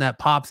entered in that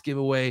Pops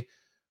giveaway.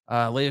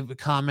 Leave a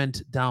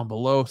comment down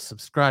below,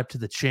 subscribe to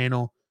the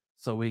channel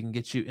so we can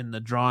get you in the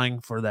drawing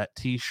for that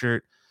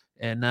t-shirt.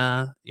 And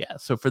yeah,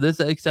 so for this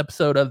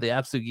episode of the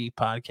Absolute Geek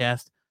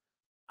Podcast,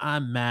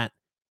 I'm Matt,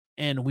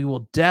 and we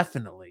will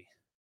definitely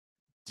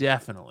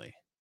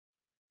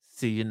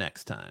see you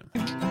next time.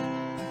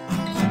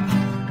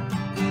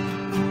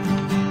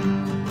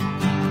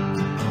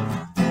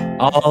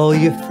 All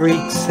you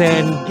freaks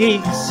and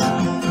geeks,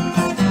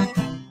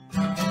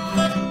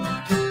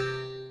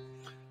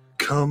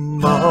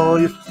 come all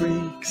you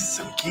freaks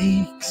and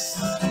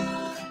geeks,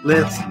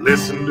 let's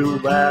listen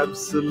to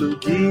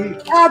Absolute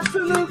Geek.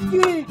 Absolute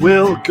Geek.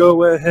 We'll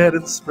go ahead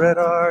and spread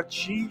our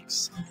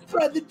cheeks,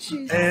 Spread the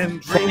cheese. and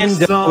drink And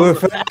some we're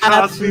for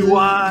Cosby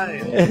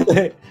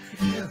wine.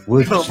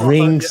 we'll Come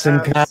drink on,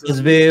 some you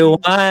Cosby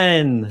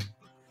wine.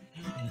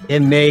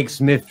 It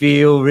makes me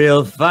feel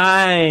real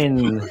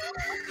fine.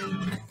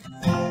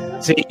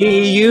 See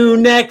you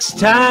next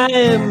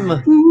time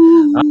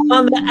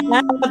on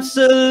the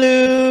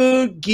Absolute Geek.